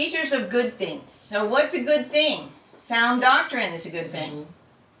 Teachers of good things. So what's a good thing? Sound doctrine is a good thing.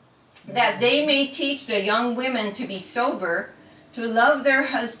 That they may teach the young women to be sober, to love their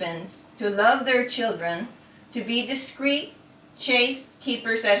husbands, to love their children, to be discreet, chaste,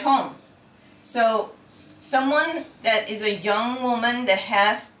 keepers at home. So someone that is a young woman that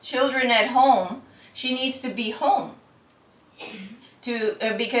has children at home, she needs to be home.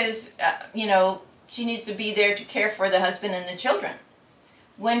 Because she needs to be there to care for the husband and the children.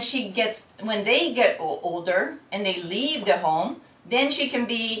 When they get older and they leave the home, then she can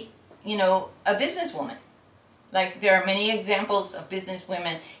be, a businesswoman. Like there are many examples of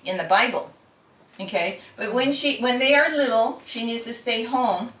businesswomen in the Bible. Okay, but when they are little, she needs to stay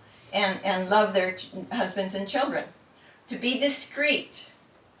home and love their husbands and children. To be discreet.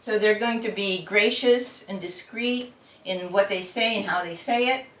 So they're going to be gracious and discreet in what they say and how they say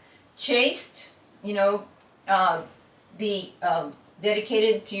it. Chaste, be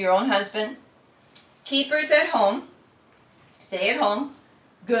dedicated to your own husband. Keepers at home. Stay at home.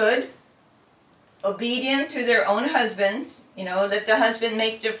 Good. Obedient to their own husbands. Let the husband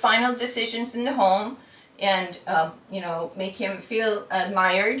make the final decisions in the home and, make him feel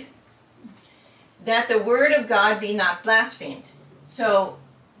admired. That the word of God be not blasphemed. So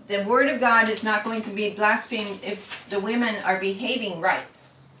the word of God is not going to be blasphemed if the women are behaving right.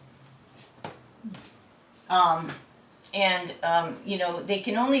 They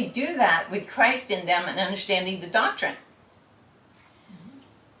can only do that with Christ in them and understanding the doctrine.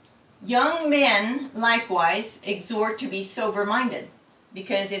 Young men, likewise, exhort to be sober-minded,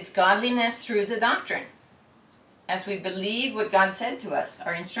 because it's godliness through the doctrine, as we believe what God said to us,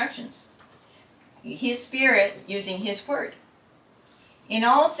 our instructions. His Spirit using His Word. In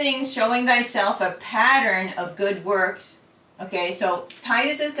all things showing thyself a pattern of good works. Okay, so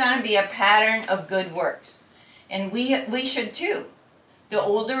Titus is going to be a pattern of good works. And we should too. The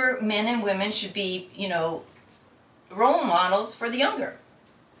older men and women should be, role models for the younger.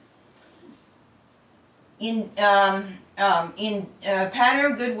 In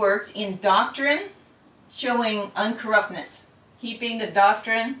pattern of good works, in doctrine, showing uncorruptness. Keeping the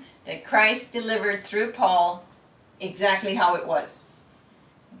doctrine that Christ delivered through Paul exactly how it was.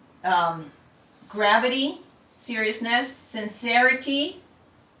 Gravity, seriousness, sincerity,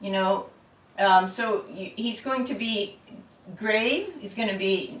 so he's going to be grave. He's going to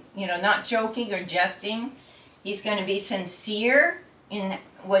be, not joking or jesting. He's going to be sincere in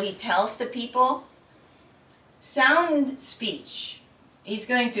what he tells the people. Sound speech. He's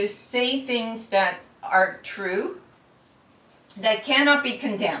going to say things that are true, that cannot be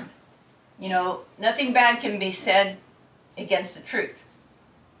condemned. Nothing bad can be said against the truth.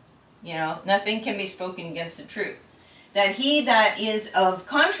 Nothing can be spoken against the truth. That he that is of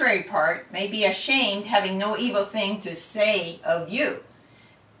contrary part may be ashamed, having no evil thing to say of you.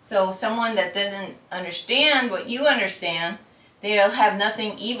 So someone that doesn't understand what you understand, they'll have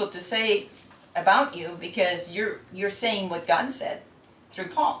nothing evil to say about you, because you're saying what God said through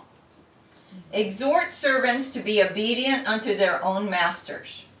Paul. Exhort servants to be obedient unto their own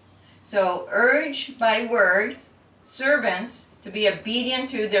masters. So urge by word servants to be obedient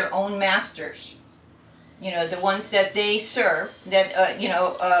to their own masters. The ones that they serve. That in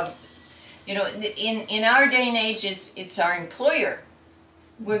our day and age, it's our employer.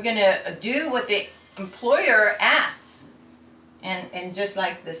 We're gonna do what the employer asks, and just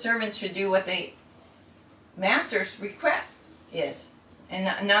like the servants should do what the master's request is.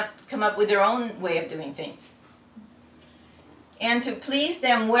 And not come up with their own way of doing things. And to please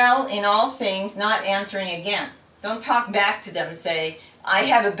them well in all things, not answering again. Don't talk back to them and say, I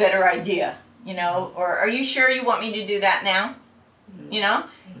have a better idea, or are you sure you want me to do that now?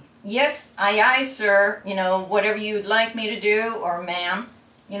 Yes, aye, sir, whatever you'd like me to do, or ma'am,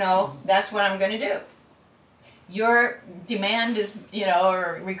 that's what I'm going to do. Your demand is,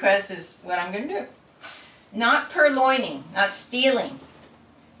 or request is what I'm going to do. Not purloining, not stealing,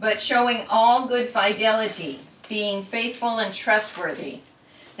 but showing all good fidelity, being faithful and trustworthy,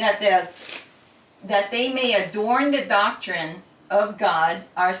 that they may adorn the doctrine of God,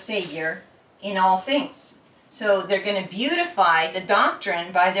 our Savior, in all things. So they're going to beautify the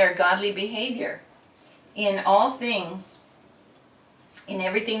doctrine by their godly behavior in all things, in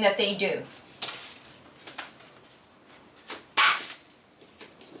everything that they do.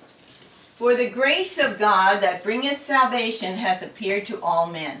 For the grace of God that bringeth salvation has appeared to all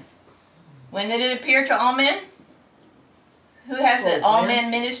men. When did it appear to all men? Who has the all men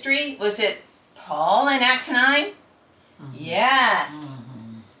ministry? Was it Paul in Acts 9? Yes.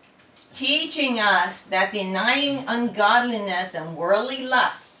 Teaching us that denying ungodliness and worldly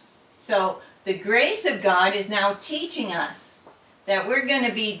lusts. So the grace of God is now teaching us that we're going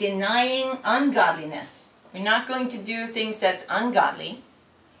to be denying ungodliness. We're not going to do things that's ungodly.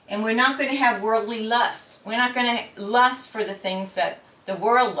 And we're not going to have worldly lusts. We're not going to lust for the things that the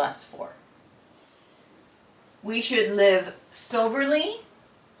world lusts for. We should live soberly,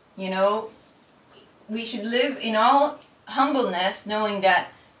 you know. We should live in all humbleness, knowing that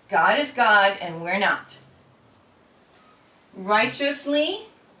God is God and we're not. Righteously,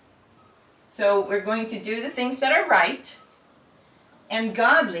 so we're going to do the things that are right, and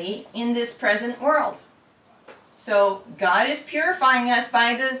godly in this present world. So God is purifying us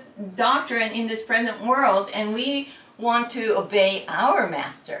by this doctrine in this present world, and we want to obey our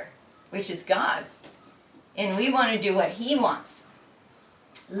master, which is God. And we want to do what he wants.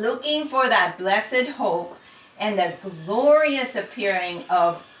 Looking for that blessed hope and the glorious appearing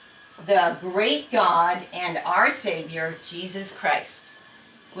of the great God and our Savior, Jesus Christ.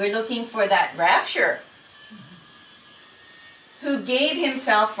 We're looking for that rapture. Who gave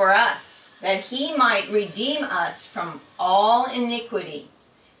himself for us, that he might redeem us from all iniquity,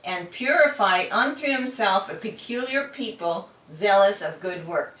 and purify unto himself a peculiar people, zealous of good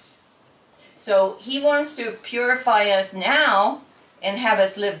works. So he wants to purify us now, and have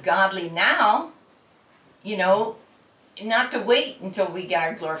us live godly now, you know, not to wait until we get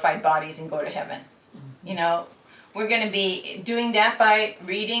our glorified bodies and go to heaven. You know, we're going to be doing that by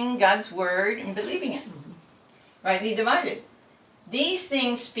reading God's word and believing it. Rightly divided. These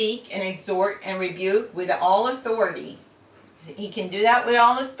things speak and exhort and rebuke with all authority. He can do that with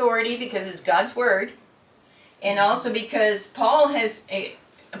all authority because it's God's word. And also because Paul has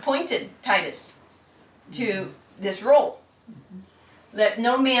appointed Titus to this role. Let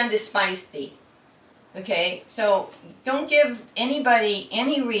no man despise thee. Okay, so don't give anybody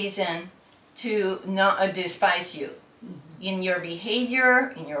any reason to not despise you in your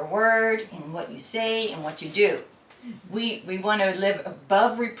behavior, in your word, in what you say, and what you do. We want to live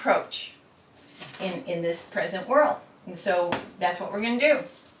above reproach in this present world. And so that's what we're going to do.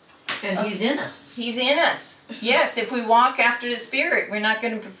 And he's in us. He's in us. Yes, if we walk after the Spirit, we're not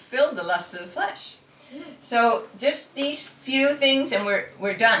going to fulfill the lusts of the flesh. So just these few things and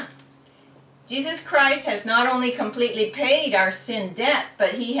we're done. Jesus Christ has not only completely paid our sin debt,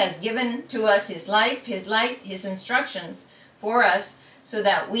 but he has given to us his life, his light, his instructions for us so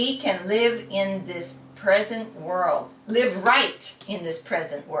that we can live in this present world. Live right in this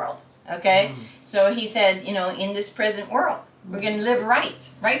present world. Okay? So he said, you know, in this present world, we're going to live right,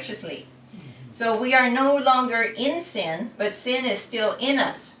 righteously. So we are no longer in sin, but sin is still in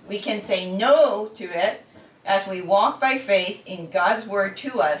us. We can say no to it. As we walk by faith in God's word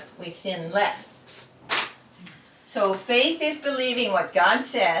to us, we sin less. So faith is believing what God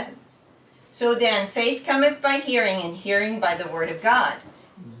said. So then faith cometh by hearing, and hearing by the word of God.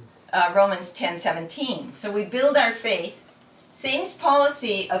 Romans 10:17. So we build our faith. Satan's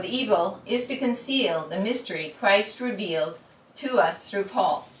policy of evil is to conceal the mystery Christ revealed to us through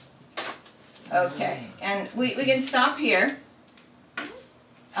Paul. Okay, and we can stop here.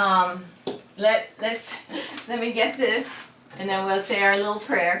 Let me get this, and then we'll say our little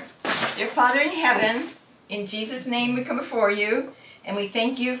prayer. Dear Father in heaven, in Jesus' name we come before you, and we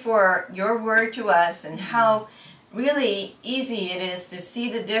thank you for your word to us and how really easy it is to see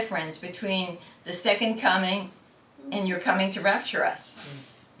the difference between the second coming and your coming to rapture us.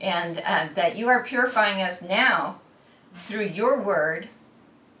 And that you are purifying us now through your word,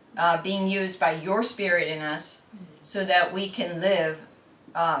 being used by your Spirit in us, so that we can live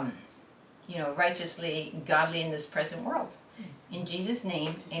you know, righteously, godly in this present world. In Jesus'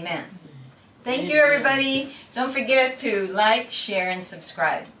 name, amen. Thank you, everybody. Don't forget to like, share, and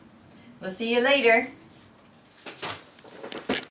subscribe. We'll see you later.